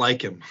 I don't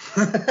like him.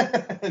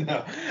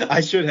 No,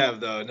 I should have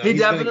though. No, he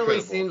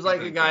definitely seems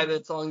like a guy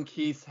that's on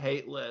Keith's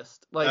hate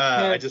list. Like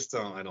I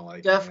don't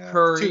like Steph him.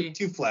 Curry,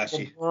 too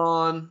flashy.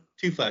 LeBron.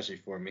 Too flashy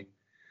for me.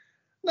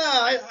 No,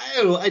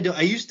 I don't.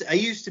 I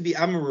used to be.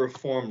 I'm a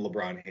reformed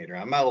LeBron hater.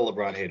 I'm not a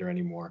LeBron hater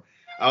anymore.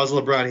 I was a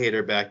LeBron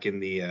hater back in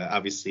the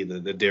obviously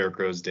the Derrick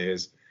Rose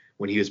days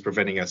when he was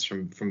preventing us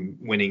from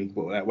winning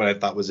what I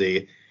thought was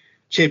a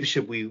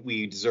championship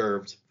we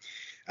deserved.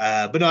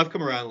 But no, I've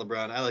come around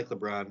LeBron. I like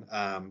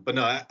LeBron. But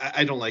no,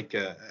 I don't like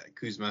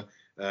Kuzma.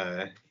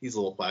 He's a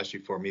little flashy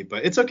for me,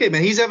 but it's okay,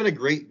 man. He's having a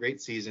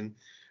great season.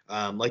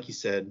 Like you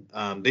said,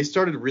 they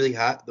started really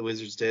hot. The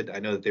Wizards did. I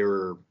know that they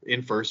were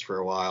in first for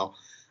a while.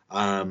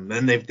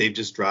 Then they've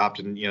just dropped,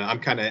 and I'm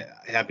kind of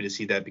happy to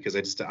see that because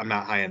I'm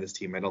not high on this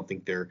team. I don't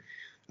think they're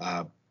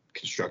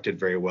constructed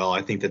very well.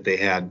 I think that they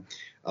had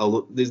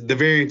the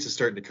variance is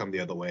starting to come the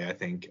other way. I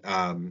think.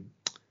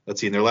 Let's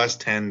see, in their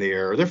last 10,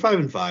 they're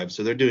 5-5,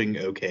 so they're doing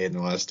okay in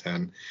their last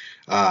 10.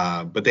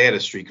 But they had a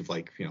streak of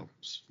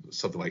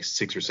something like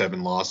 6 or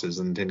 7 losses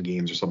in 10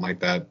 games or something like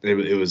that.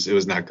 It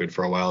was not good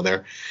for a while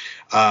there.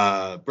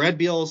 Brad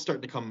Beal is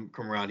starting to come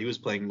around. He was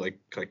playing like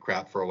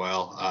crap for a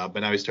while,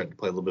 but now he's starting to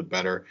play a little bit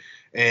better.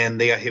 And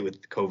they got hit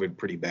with COVID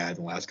pretty bad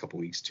in the last couple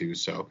weeks too.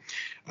 So,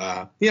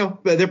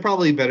 they're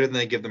probably better than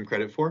I give them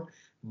credit for.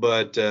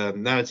 But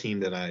not a team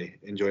that I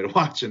enjoy to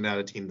watch, and not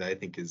a team that I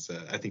think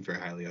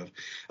very highly of.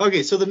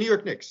 Okay, so the New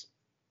York Knicks.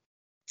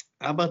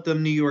 How about the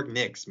New York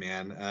Knicks,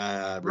 man?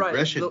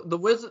 Regression. Right.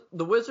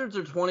 The Wizards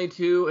are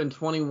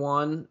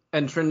 22-21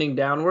 and trending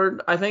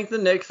downward. I think the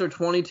Knicks are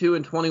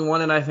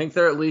 22-21, and I think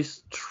they're at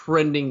least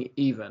trending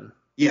even.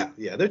 Yeah,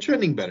 they're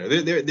trending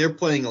better. They're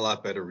playing a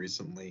lot better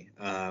recently.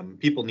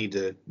 People need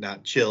to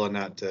not chill and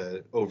not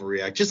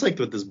overreact. Just like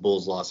with this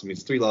Bulls loss. I mean,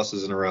 it's 3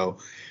 losses in a row,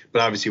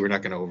 but obviously we're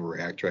not going to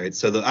overreact, right?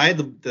 So I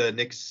had the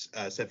Knicks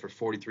set for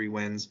 43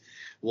 wins.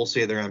 We'll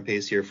say they're on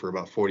pace here for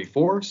about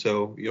 44.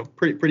 So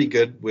pretty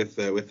good with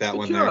that good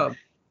one job there.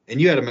 And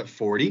you had them at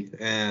 40,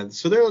 and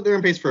so they're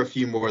on pace for a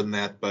few more than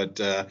that.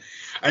 But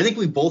I think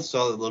we both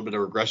saw a little bit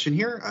of regression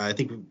here. I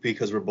think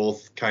because we're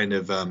both kind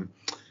of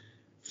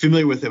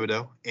familiar with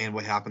Thibodeau and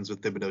what happens with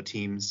Thibodeau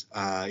teams.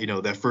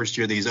 That first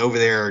year that he's over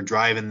there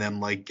driving them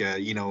like they're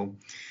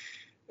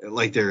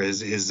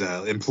his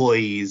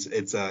employees.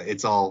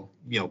 It's all,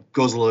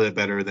 goes a little bit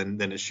better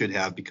than it should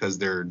have because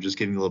they're just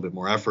giving a little bit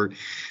more effort.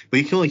 But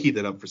you can only keep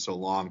that up for so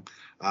long.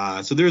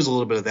 So there's a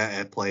little bit of that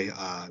at play.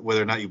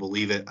 Whether or not you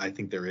believe it, I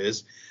think there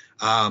is.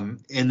 And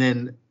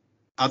then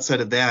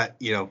outside of that,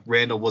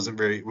 Randall wasn't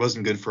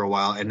good for a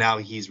while, and now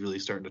he's really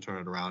starting to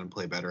turn it around and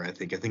play better. I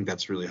think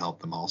that's really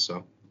helped them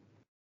also.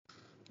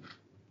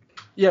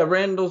 Yeah,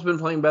 Randall's been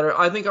playing better.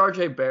 I think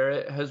R.J.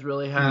 Barrett has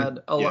really had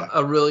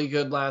a really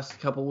good last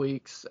couple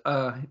weeks.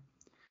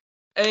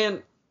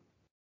 And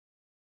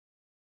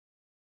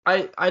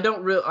I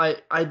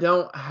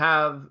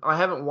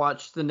haven't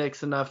watched the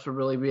Knicks enough to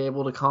really be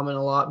able to comment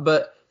a lot,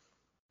 but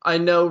I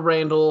know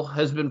Randall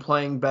has been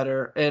playing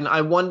better, and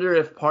I wonder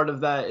if part of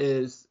that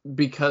is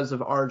because of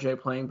RJ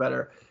playing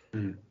better.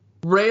 Mm.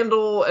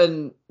 Randall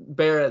and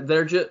Barrett,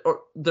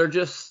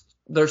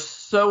 they're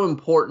so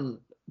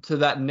important to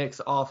that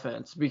Knicks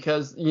offense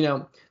because,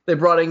 they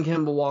brought in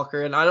Kemba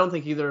Walker, and I don't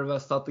think either of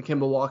us thought the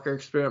Kemba Walker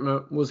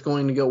experiment was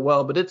going to go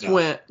well, but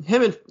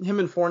him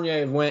and Fournier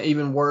have went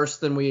even worse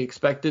than we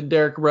expected.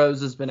 Derrick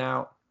Rose has been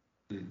out.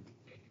 Mm.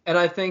 And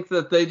I think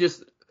that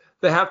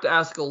they have to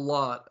ask a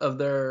lot of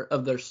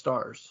their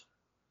stars.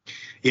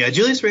 Yeah,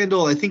 Julius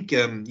Randle, I think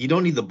you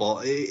don't need the ball.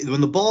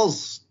 When the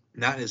ball's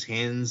not in his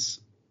hands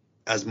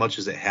as much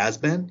as it has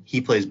been,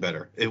 he plays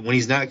better. When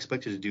he's not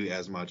expected to do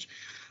as much.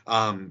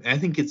 And I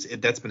think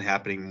that's been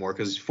happening more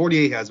because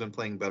Fournier has been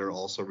playing better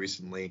also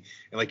recently.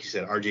 And like you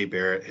said, RJ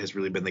Barrett has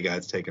really been the guy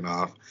that's taken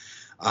off.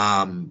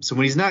 So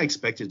when he's not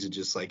expected to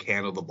just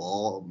handle the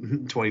ball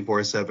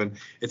 24/7,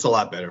 it's a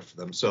lot better for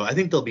them. So I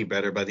think they'll be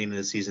better by the end of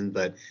the season,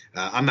 but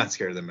I'm not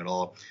scared of them at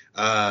all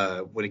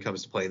when it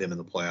comes to playing them in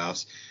the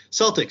playoffs.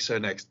 Celtics are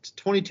next,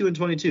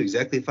 22-22,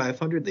 exactly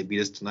 500. They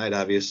beat us tonight,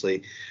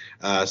 obviously.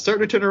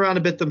 Starting to turn around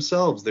a bit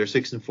themselves. They're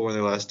 6-4 in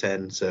their last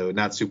 10, so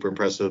not super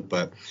impressive,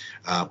 but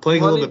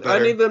playing a little bit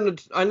better.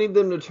 I need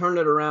them to turn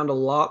it around a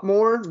lot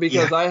more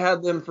because I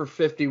had them for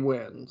 50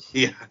 wins.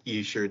 Yeah,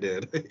 you sure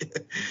did.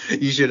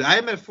 You should.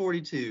 I'm at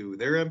 42.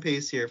 They're on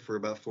pace here for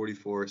about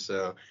 44,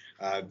 so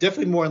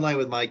definitely more in line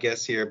with my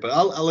guess here. But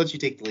I'll let you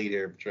take the lead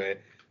here, Trey.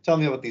 Tell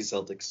me about these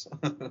Celtics.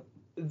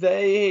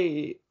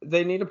 They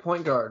need a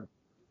point guard.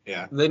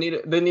 Yeah. They need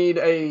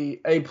a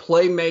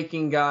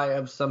playmaking guy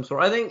of some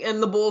sort. I think,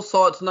 and the Bulls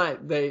saw it tonight.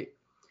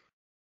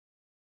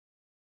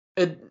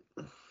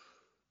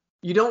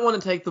 You don't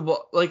want to take the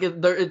ball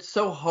it's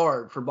so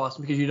hard for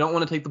Boston because you don't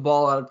want to take the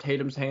ball out of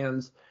Tatum's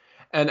hands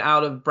and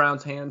out of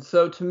Brown's hands.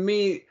 So to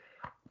me,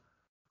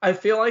 I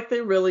feel like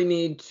they really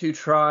need to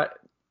try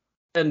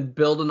and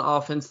build an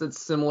offense that's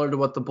similar to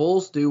what the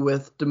Bulls do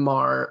with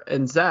DeMar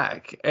and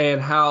Zach, and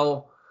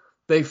how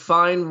they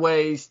find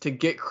ways to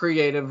get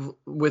creative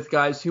with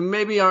guys who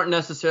maybe aren't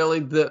necessarily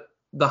they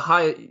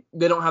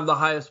don't have the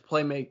highest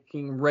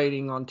playmaking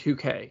rating on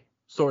 2K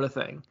sort of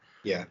thing.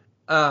 Yeah.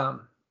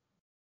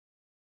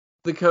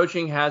 The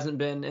coaching hasn't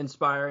been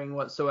inspiring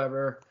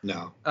whatsoever.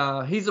 No.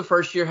 He's a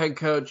first-year head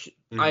coach.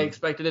 Mm-hmm. I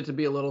expected it to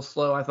be a little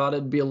slow. I thought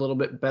it'd be a little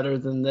bit better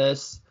than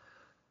this.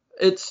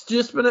 It's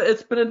been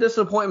a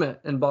disappointment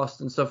in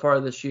Boston so far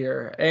this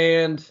year.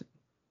 And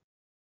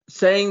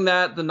saying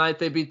that the night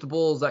they beat the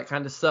Bulls, that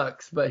kind of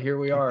sucks, but here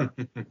we are.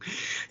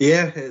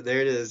 Yeah,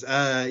 there it is.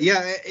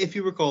 If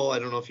you recall, I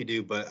don't know if you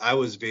do, but I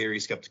was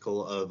very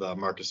skeptical of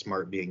Marcus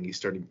Smart being the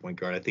starting point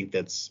guard. I think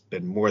that's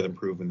been more than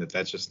proven that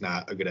that's just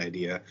not a good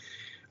idea.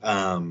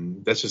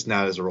 That's just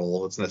not his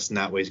role. That's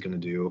not what he's going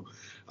to do.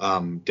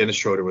 Dennis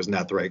Schroeder was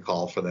not the right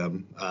call for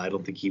them. I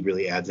don't think he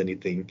really adds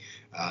anything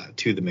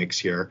to the mix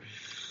here.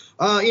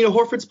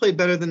 Horford's played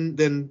better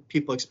than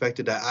people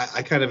expected.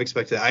 I kind of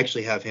expected. I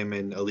actually have him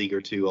in a league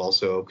or two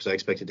also because I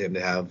expected him to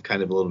have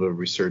kind of a little bit of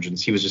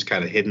resurgence. He was just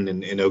kind of hidden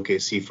in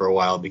OKC for a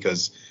while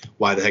because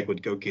why the heck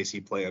would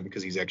OKC play him?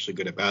 Because he's actually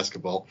good at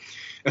basketball.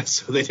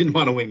 So they didn't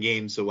want to win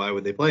games, so why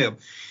would they play him?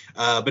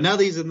 But now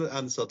that he's on the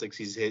Celtics,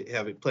 he's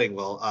playing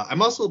well.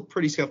 I'm also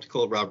pretty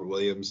skeptical of Robert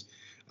Williams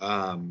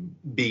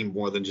being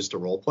more than just a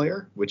role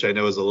player, which I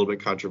know is a little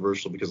bit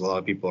controversial because a lot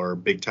of people are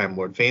big Time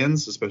Lord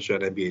fans, especially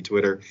on NBA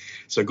Twitter.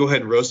 So go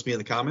ahead and roast me in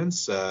the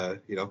comments.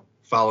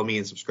 Follow me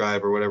and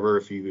subscribe or whatever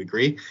if you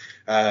agree.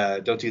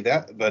 Don't do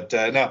that. But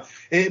no.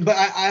 But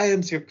I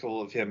am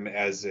skeptical of him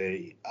as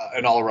an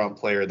all-around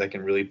player that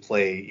can really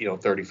play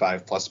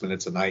 35 plus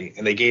minutes a night.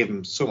 And they gave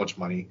him so much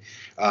money.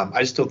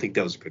 I just don't think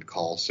that was a good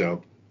call.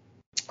 So.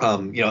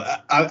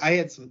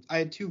 I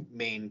had two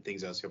main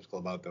things I was skeptical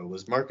about though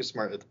was Marcus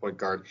Smart at the point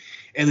guard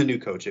and the new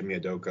coach Ime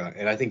Udoka,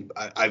 and I think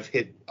I've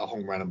hit a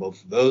home run on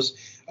both of those,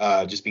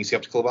 just being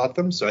skeptical about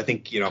them. So I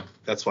think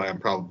that's why I'm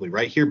probably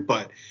right here,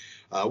 but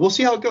we'll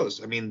see how it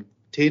goes. I mean,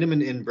 Tatum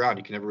and Brown,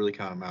 you can never really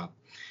count them out.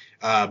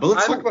 But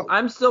let's talk about.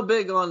 I'm still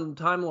big on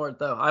Time Lord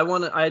though.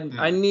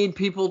 I need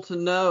people to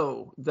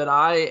know that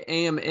I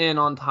am in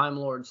on Time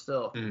Lord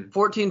still.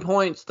 14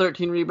 points,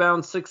 13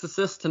 rebounds, 6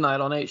 assists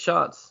tonight on 8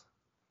 shots.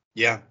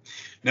 Yeah.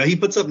 No, he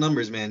puts up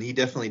numbers, man. He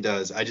definitely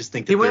does. I just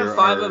think that he went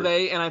 5 of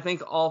 8, and I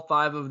think all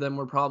 5 of them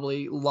were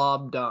probably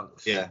lob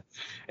dunks. Yeah,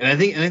 and I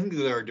think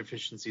there are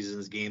deficiencies in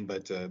this game,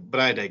 but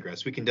I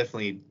digress. We can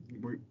definitely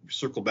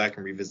circle back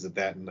and revisit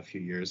that in a few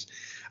years.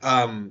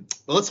 But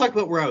let's talk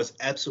about where I was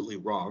absolutely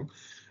wrong,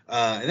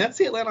 and that's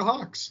the Atlanta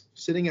Hawks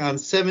sitting on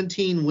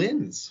 17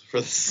 wins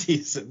for the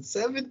season.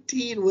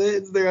 17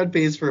 wins. They're on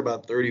pace for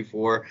about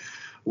 34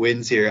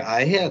 wins here.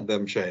 I had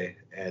them, Trey,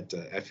 at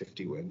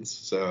 50 wins.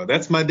 So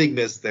that's my big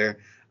miss there.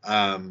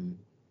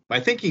 My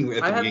thinking at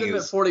the beginning I had them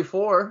at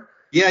 44.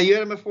 Yeah, you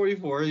had him at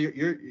 44.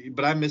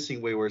 But I'm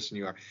missing way worse than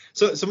you are.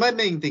 So my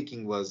main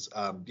thinking was,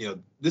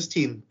 this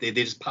team they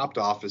just popped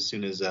off as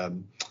soon as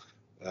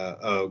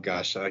oh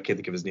gosh, I can't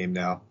think of his name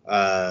now.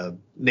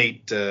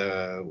 Nate,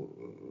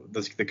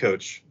 the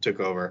coach, took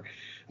over.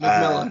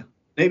 McMillan.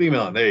 Nate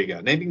McMillan, there you go.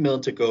 Nate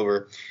McMillan took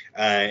over,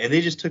 and they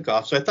just took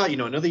off. So I thought,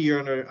 another year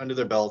under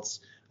their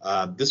belts.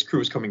 This crew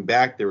was coming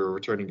back. They were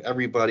returning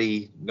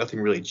everybody. Nothing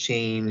really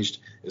changed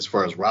as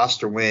far as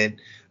roster went.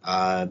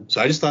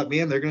 So I just thought,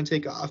 man, they're going to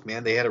take off,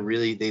 man. They had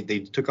they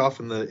took off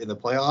in the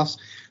playoffs.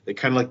 They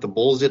kind of like the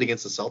Bulls did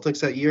against the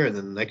Celtics that year, and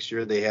then the next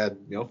year they had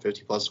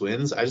 50 plus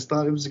wins. I just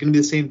thought it was going to be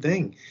the same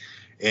thing.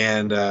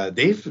 And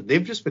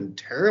they've just been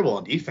terrible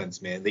on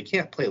defense, man. They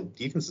can't play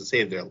defense to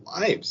save their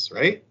lives,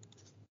 right?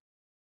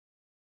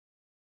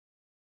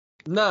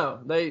 No,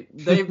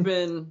 they've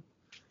been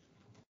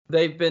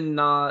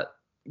not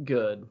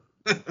good.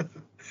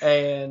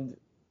 And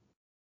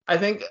I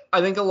think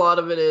a lot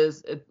of it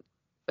is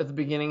at the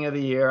beginning of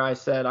the year I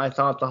said I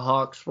thought the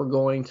Hawks were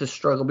going to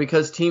struggle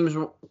because teams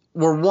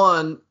were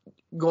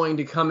going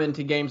to come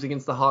into games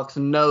against the Hawks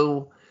and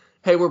know,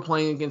 hey, we're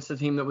playing against a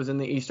team that was in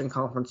the Eastern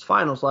Conference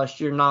Finals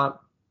last year,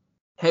 not,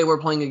 hey, we're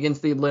playing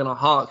against the Atlanta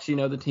Hawks,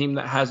 the team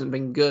that hasn't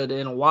been good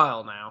in a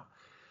while now.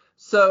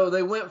 So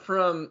they went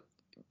from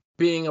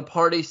being a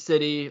party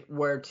city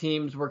where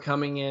teams were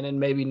coming in and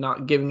maybe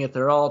not giving it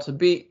their all to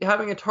be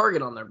having a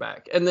target on their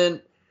back. And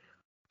then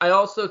I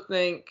also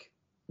think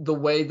the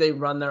way they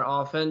run their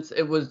offense,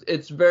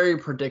 it's very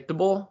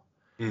predictable.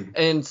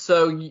 And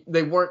so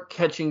they weren't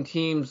catching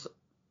teams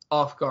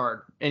off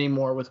guard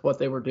anymore with what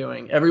they were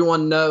doing.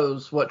 Everyone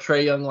knows what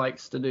Trae Young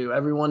likes to do.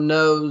 Everyone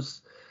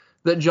knows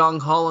that John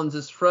Collins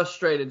is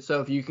frustrated.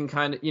 So if you can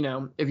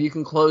if you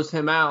can close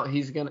him out,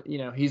 he's going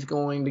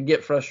to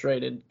get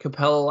frustrated.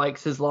 Capella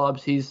likes his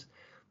lobs. He's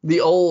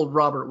the old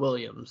Robert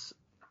Williams.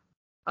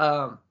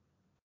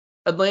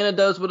 Atlanta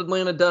does what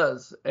Atlanta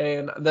does.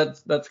 And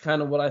that's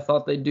kind of what I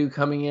thought they'd do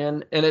coming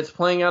in. And it's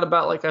playing out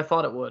about like I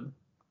thought it would.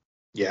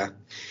 Yeah.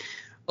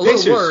 A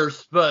little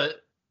worse,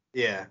 but.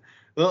 Yeah.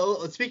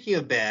 Well, speaking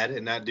of bad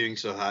and not doing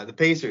so hot, the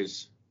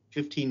Pacers,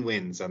 15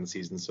 wins on the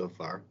season so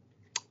far.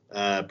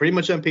 Pretty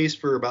much on pace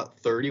for about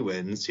 30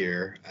 wins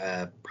here.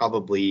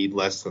 Probably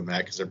less than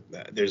that because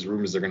there's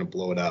rumors they're going to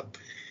blow it up.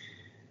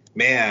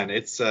 Man,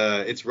 it's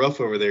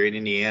rough over there in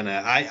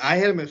Indiana. I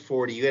had him at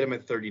 40. You had him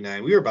at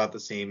 39. We were about the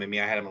same. I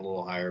mean, I had him a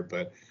little higher,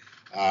 but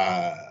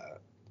let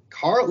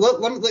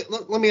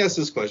me ask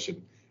this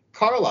question.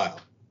 Carlisle,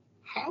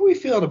 how are we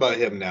feeling about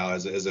him now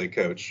as a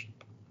coach?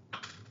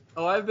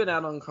 Oh, I've been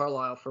out on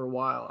Carlisle for a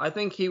while. I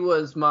think he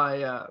was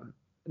my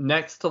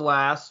next to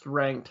last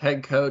ranked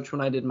head coach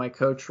when I did my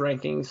coach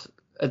rankings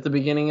at the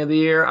beginning of the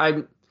year.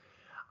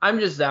 I'm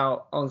just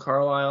out on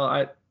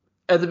Carlisle.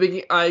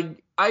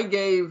 I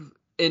gave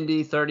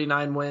Indy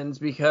 39 wins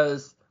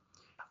because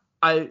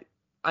I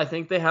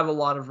think they have a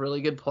lot of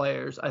really good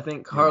players. I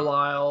think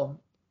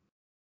Carlisle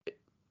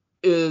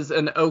is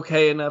an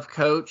okay enough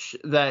coach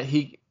that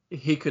he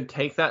could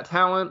take that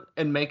talent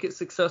and make it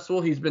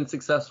successful. He's been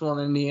successful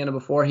in Indiana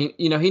before. He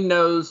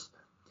knows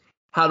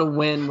how to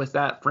win with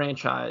that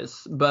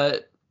franchise,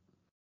 but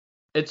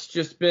it's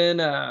just been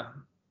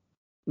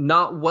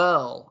not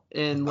well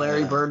in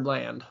Larry Bird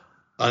land.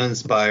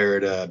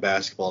 Uninspired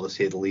basketball, to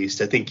say the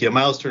least. I think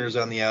Miles Turner's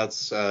on the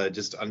outs,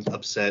 just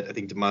upset. I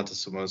think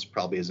DeMontis Sabonis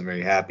probably isn't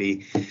very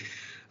happy.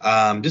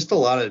 Just a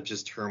lot of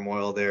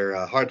turmoil there.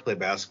 Hard to play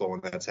basketball when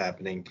that's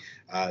happening.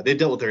 They've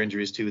dealt with their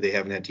injuries too. They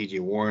haven't had T.J.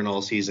 Warren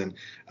all season,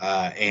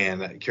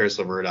 and Karis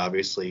LeVert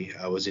obviously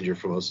was injured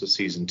for most of the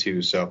season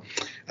too. So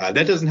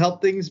that doesn't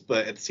help things.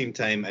 But at the same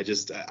time, I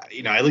just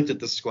I looked at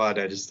the squad.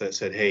 I just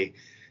said, hey,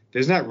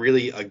 there's not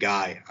really a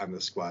guy on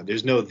the squad.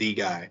 There's no the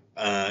guy,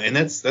 and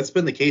that's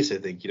been the case. I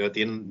think at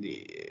the end,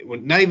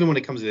 not even when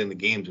it comes to the end of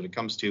the games, when it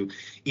comes to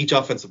each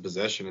offensive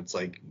possession, it's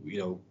like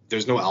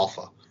there's no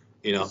alpha.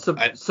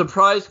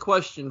 Surprise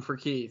question for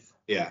Keith.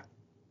 Yeah.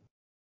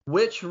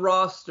 Which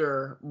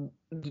roster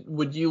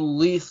would you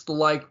least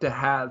like to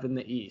have in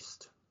the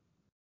East?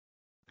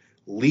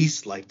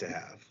 Least like to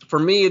have. For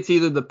me, it's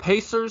either the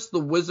Pacers, the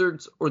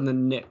Wizards, or the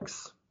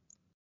Knicks.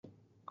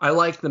 I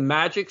like the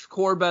Magic's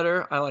core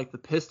better. I like the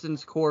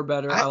Pistons' core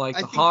better. I like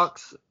the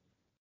Hawks.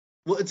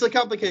 Well, it's a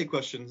complicated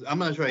question. I'm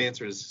going to try to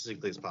answer it as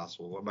succinctly as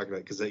possible. I'm not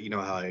going to, because you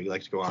know how I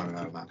like to go on and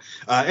on and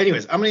on.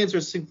 Anyways, I'm going to answer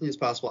as succinctly as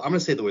possible. I'm going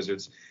to say the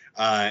Wizards.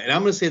 And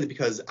I'm going to say that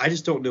because I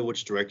just don't know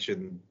which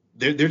direction.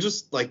 They're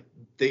just like,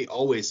 they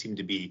always seem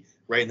to be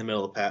right in the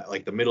middle of the pack,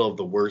 like the middle of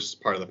the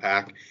worst part of the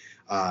pack.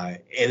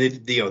 And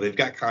they've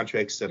got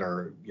contracts that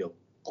are,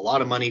 a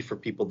lot of money for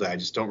people that I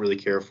just don't really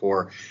care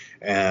for.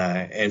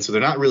 And so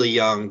they're not really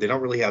young. They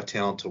don't really have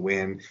talent to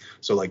win.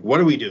 So like, what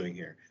are we doing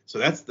here? So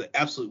that's the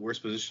absolute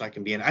worst position I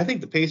can be in. I think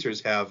the Pacers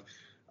have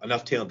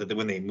enough talent that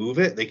when they move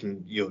it, they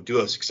can do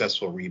a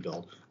successful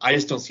rebuild. I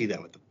just don't see that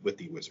with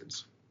the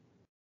Wizards.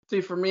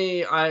 See, for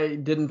me, I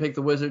didn't pick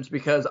the Wizards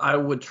because I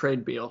would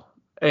trade Beal,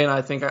 and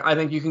I think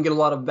you can get a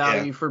lot of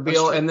value for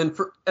Beal, and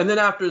then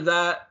after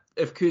that,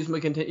 if Kuzma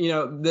can,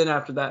 then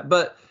after that.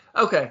 But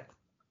okay,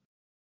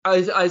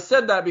 I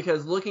said that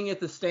because looking at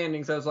the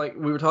standings, I was like,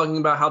 we were talking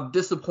about how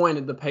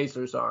disappointed the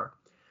Pacers are.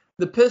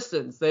 The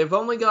Pistons, they've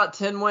only got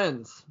 10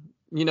 wins.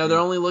 They're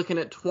only looking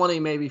at 20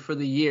 maybe for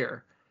the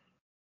year.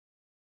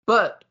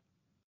 But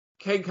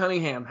Cade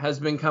Cunningham has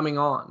been coming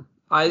on.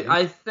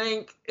 I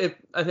think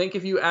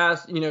if you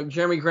ask,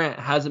 Jeremy Grant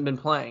hasn't been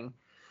playing.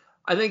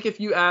 I think if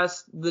you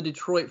ask the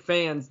Detroit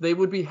fans, they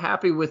would be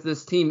happy with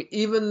this team,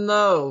 even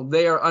though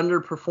they are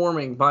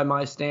underperforming by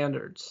my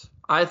standards.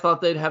 I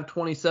thought they'd have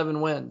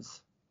 27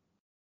 wins.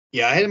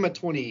 Yeah, I had him at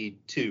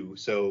 22,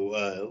 so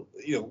a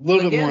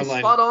little bit more in line.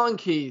 Spot on,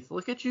 Keith.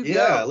 Look at you go.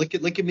 Yeah, look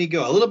at me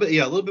go. A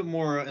little bit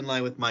more in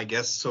line with my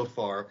guess so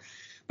far.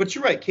 But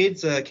you're right,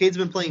 Cade's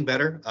been playing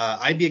better.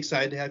 I'd be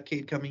excited to have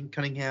Cade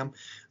Cunningham.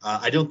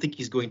 I don't think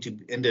he's going to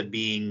end up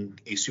being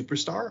a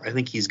superstar. I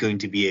think he's going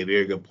to be a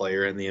very good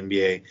player in the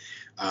NBA.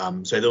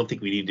 So I don't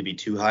think we need to be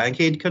too high on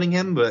Cade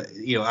Cunningham. But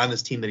on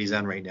this team that he's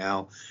on right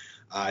now,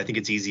 I think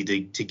it's easy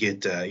to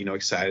get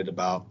excited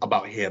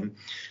about him.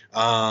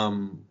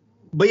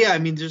 But yeah, I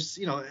mean,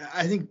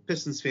 I think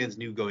Pistons fans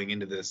knew going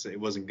into this it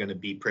wasn't going to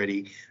be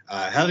pretty.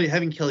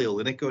 Having Kelly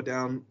Olynyk go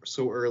down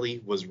so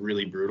early was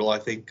really brutal, I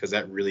think, because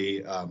that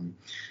really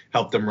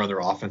helped them run their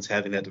offense,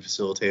 having that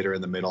facilitator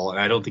in the middle. And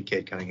I don't think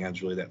Cade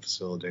Cunningham's really that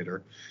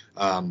facilitator.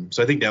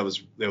 So I think that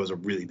was a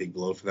really big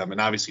blow for them.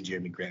 And obviously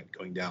Jeremy Grant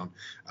going down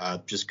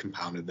just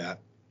compounded that.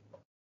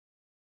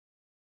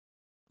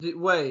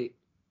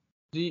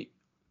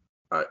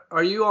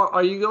 Are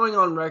you going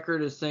on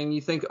record as saying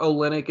you think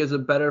Olynyk is a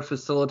better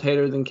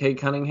facilitator than Cade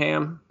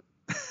Cunningham?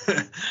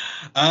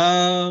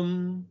 I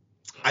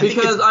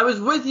was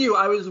with you.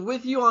 I was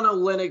with you on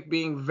Olynyk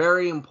being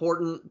very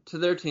important to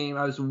their team.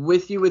 I was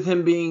with you with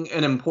him being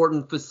an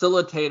important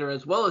facilitator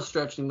as well as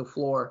stretching the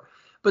floor.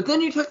 But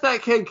then you took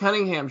that Cade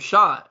Cunningham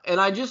shot,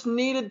 and I just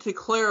needed to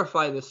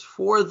clarify this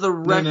for the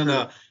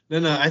record.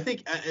 No. I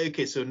think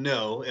okay. So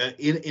no,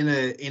 in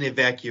a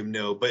vacuum,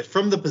 no. But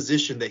from the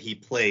position that he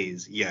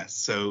plays, yes.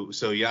 So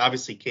yeah,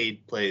 obviously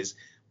Cade plays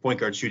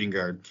point guard, shooting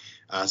guard.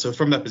 So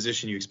from that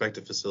position, you expect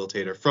a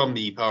facilitator. From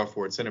the power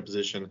forward center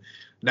position,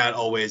 not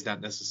always,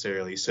 not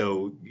necessarily.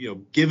 So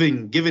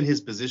given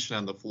his position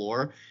on the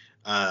floor,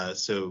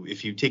 so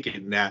if you take it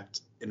in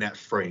that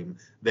frame,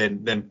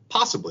 then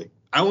possibly.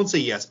 I won't say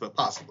yes, but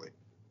possibly.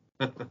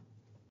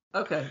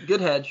 Okay, good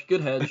hedge.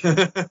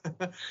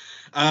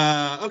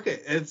 Okay,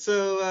 and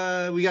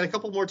so we got a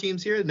couple more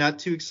teams here, not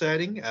too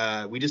exciting.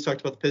 We just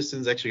talked about the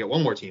Pistons. Actually got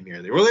one more team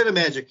here. The Orlando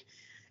Magic,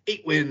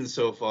 8 wins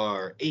so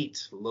far,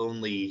 8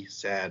 lonely,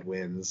 sad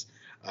wins.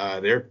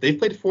 They've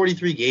played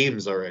 43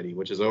 games already,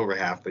 which is over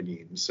half the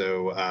game.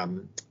 So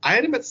I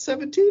had them at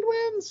 17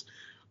 wins,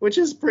 which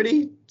is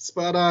pretty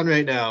spot on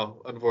right now,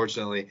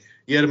 unfortunately.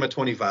 You had them at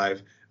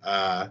 25.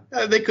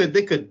 They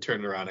could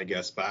turn it around, I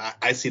guess, but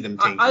I see them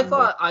tanking. I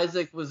thought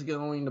Isaac was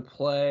going to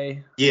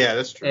play. Yeah,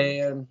 that's true.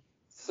 And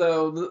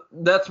so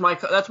that's my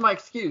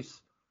excuse.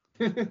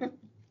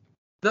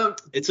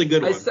 It's a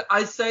good one.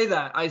 I say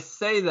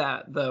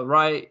that though,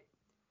 right?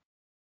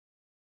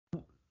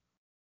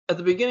 At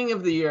the beginning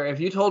of the year,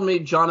 if you told me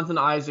Jonathan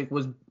Isaac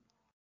was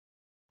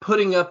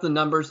putting up the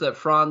numbers that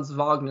Franz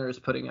Wagner is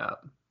putting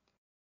up,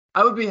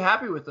 I would be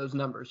happy with those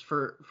numbers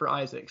for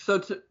Isaac.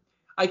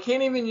 I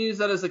can't even use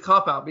that as a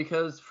cop-out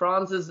because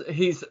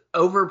he's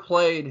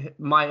overplayed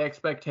my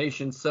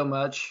expectations so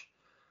much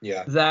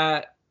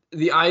that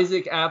the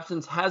Isaac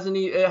absence hasn't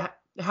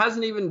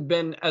even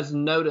been as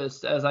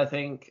noticed as I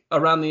think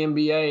around the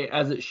NBA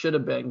as it should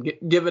have been,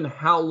 given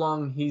how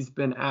long he's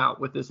been out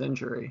with this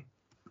injury.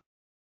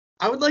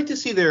 I would like to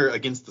see their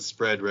against the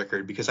spread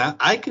record because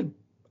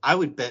I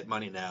would bet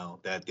money now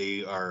that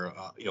they are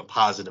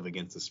positive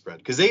against the spread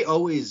because they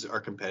always are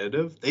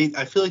competitive.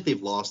 I feel like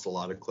they've lost a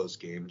lot of close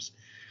games,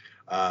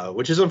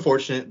 which is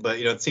unfortunate. But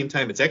at the same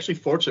time, it's actually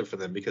fortunate for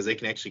them because they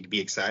can actually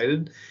be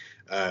excited.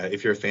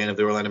 If you're a fan of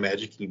the Orlando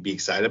Magic, you can be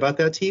excited about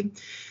that team.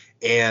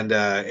 And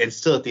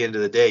still at the end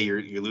of the day,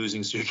 you're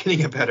losing, so you're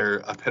getting a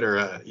better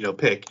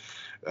pick.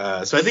 So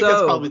I think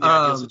that's probably the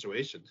ideal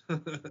situation.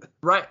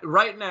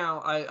 Right now,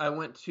 I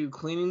went to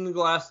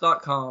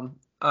cleaningtheglass.com.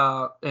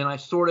 And I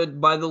sorted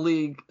by the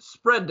league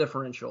spread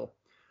differential.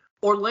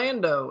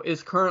 Orlando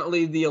is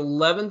currently the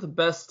 11th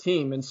best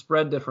team in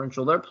spread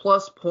differential. They're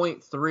plus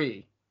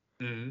 0.3,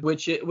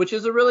 which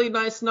is a really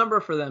nice number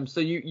for them.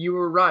 So you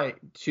were right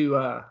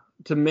to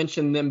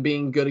mention them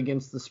being good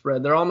against the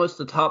spread. They're almost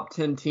a top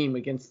 10 team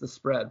against the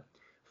spread.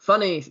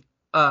 Funny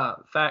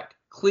fact,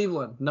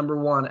 Cleveland, number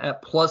 1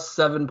 at plus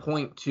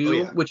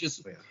 7.2, which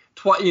is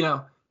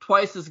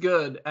twice as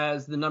good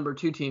as the number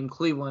 2 team,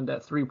 Cleveland,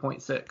 at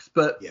 3.6.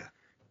 But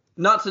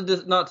not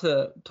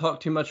to talk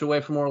too much away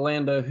from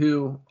Orlando,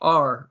 who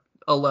are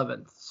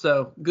 11th.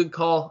 So good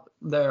call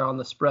there on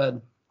the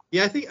spread.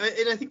 Yeah, I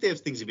think they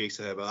have things to be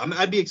excited about.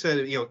 I'd be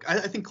excited.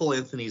 I think Cole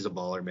Anthony's a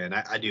baller, man.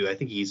 I do. I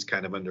think he's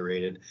kind of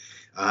underrated.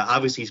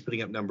 Obviously, he's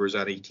putting up numbers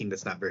on a team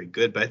that's not very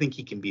good, but I think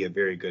he can be a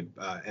very good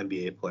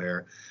NBA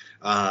player.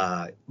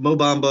 Mo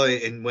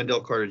Bamba and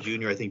Wendell Carter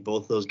Jr., I think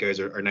both those guys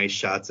are nice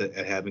shots at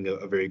having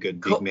a very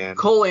good big man.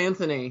 Cole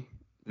Anthony.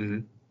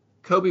 Mm-hmm.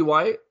 Kobe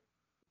White.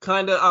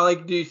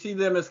 do you see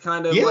them as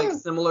kind of like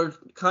similar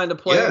kind of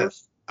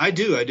players? I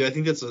do. I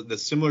think that's the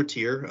similar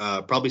tier,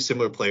 probably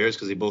similar players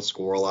because they both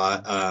score a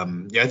lot.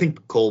 I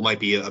think Cole might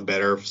be a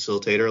better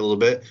facilitator a little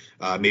bit,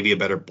 maybe a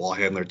better ball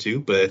handler too.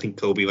 But I think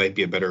Kobe might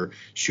be a better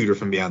shooter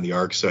from beyond the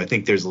arc. So I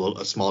think there's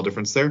a small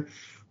difference there.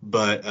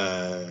 But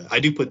I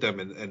do put them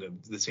in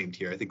the same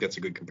tier. I think that's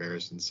a good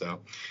comparison.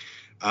 So,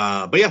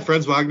 but yeah,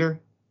 Franz Wagner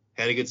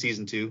had a good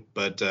season too.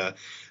 But the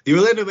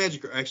Orlando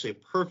Magic are actually a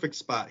perfect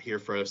spot here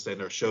for us to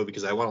end our show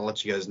because I want to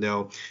let you guys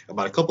know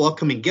about a couple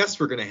upcoming guests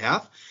we're going to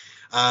have.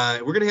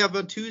 We're going to have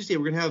on Tuesday,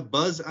 we're going to have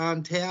Buzz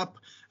on tap.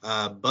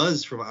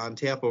 Buzz from On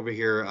Tap over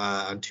here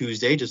on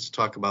Tuesday just to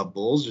talk about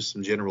Bulls, just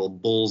some general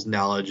Bulls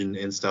knowledge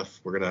and stuff.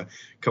 We're going to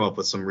come up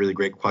with some really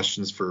great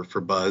questions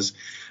for Buzz.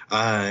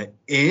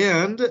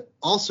 And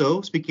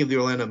also, speaking of the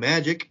Orlando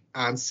Magic,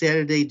 on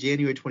Saturday,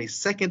 January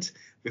 22nd,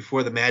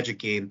 before the Magic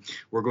game,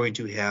 we're going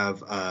to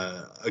have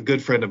a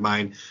good friend of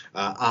mine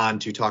on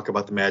to talk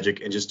about the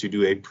Magic and just to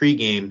do a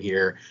pregame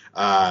here,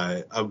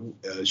 a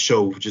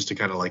show just to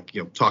kind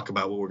of talk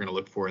about what we're going to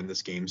look for in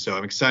this game. So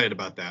I'm excited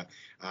about that.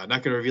 Not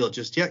going to reveal it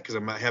just yet because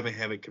I haven't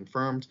have it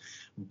confirmed,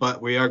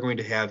 but we are going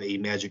to have a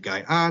Magic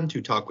guy on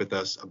to talk with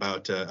us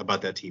about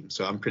that team.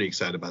 So I'm pretty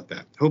excited about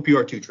that. Hope you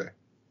are too, Trey.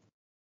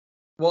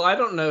 Well, I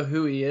don't know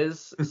who he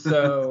is,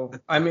 so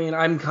I mean,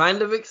 I'm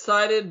kind of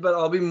excited, but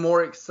I'll be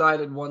more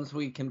excited once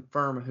we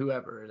confirm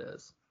whoever it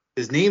is.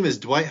 His name is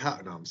Dwight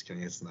Howard. No, I'm just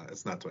kidding. It's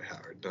not Dwight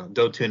Howard.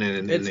 Don't tune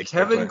in. It's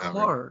Kevin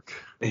Clark.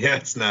 Yeah,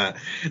 it's not.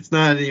 It's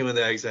not anyone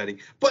that exciting,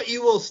 but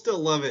you will still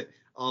love it,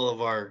 all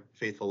of our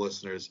faithful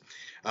listeners.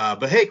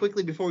 But hey,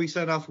 quickly before we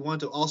sign off, we want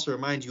to also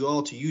remind you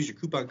all to use your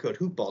coupon code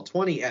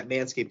HoopBall20 at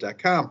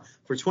manscaped.com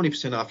for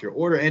 20% off your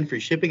order and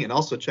free shipping, and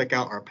also check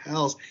out our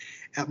pals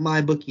at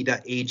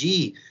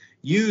mybookie.ag.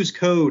 Use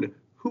code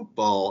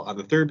HoopBall on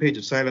the third page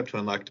of sign up to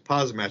unlock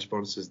deposit match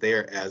bonuses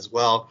there as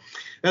well.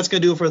 That's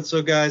going to do it for us.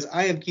 So, guys,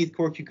 I am Keith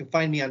Cork. You can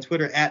find me on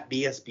Twitter at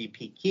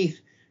BSBPKeith.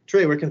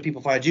 Trey, where can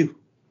people find you?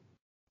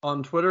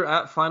 On Twitter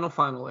at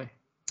Finally.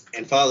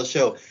 And follow the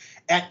show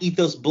at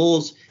Ethos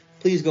Bulls.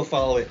 Please go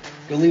follow it.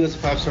 Go leave us a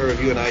 5-star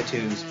review on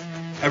iTunes.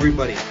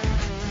 Everybody,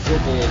 go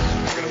Bulls.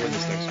 We're going to win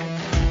this next one.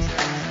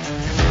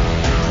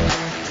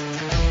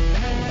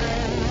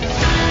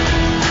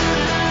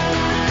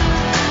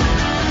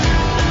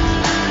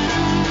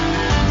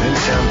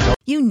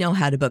 You know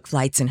how to book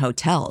flights and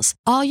hotels.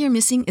 All you're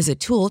missing is a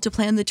tool to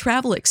plan the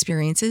travel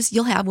experiences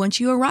you'll have once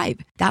you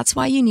arrive. That's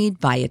why you need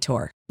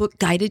Viator. Book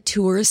guided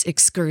tours,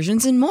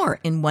 excursions, and more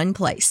in one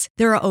place.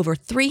 There are over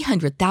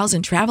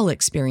 300,000 travel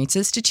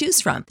experiences to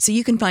choose from, so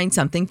you can find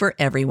something for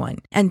everyone.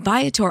 And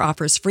Viator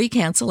offers free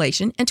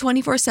cancellation and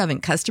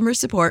 24/7 customer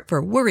support for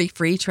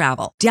worry-free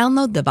travel.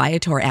 Download the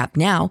Viator app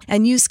now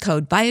and use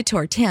code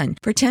Viator10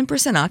 for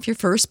 10% off your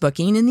first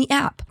booking in the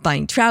app.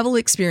 Find travel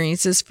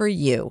experiences for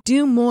you.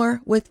 Do more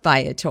with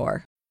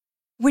Viator.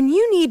 When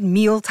you need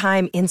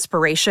mealtime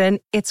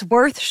inspiration, it's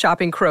worth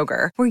shopping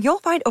Kroger, where you'll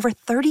find over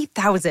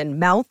 30,000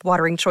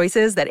 mouth-watering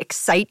choices that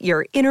excite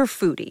your inner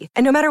foodie.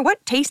 And no matter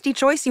what tasty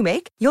choice you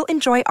make, you'll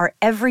enjoy our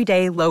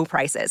everyday low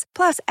prices,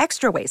 plus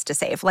extra ways to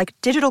save, like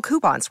digital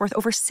coupons worth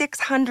over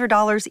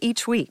 $600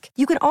 each week.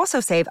 You can also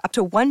save up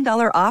to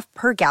 $1 off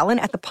per gallon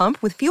at the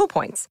pump with fuel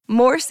points.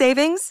 More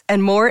savings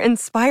and more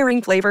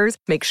inspiring flavors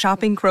make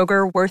shopping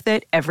Kroger worth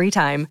it every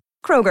time.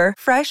 Kroger,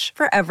 fresh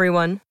for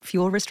everyone.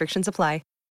 Fuel restrictions apply.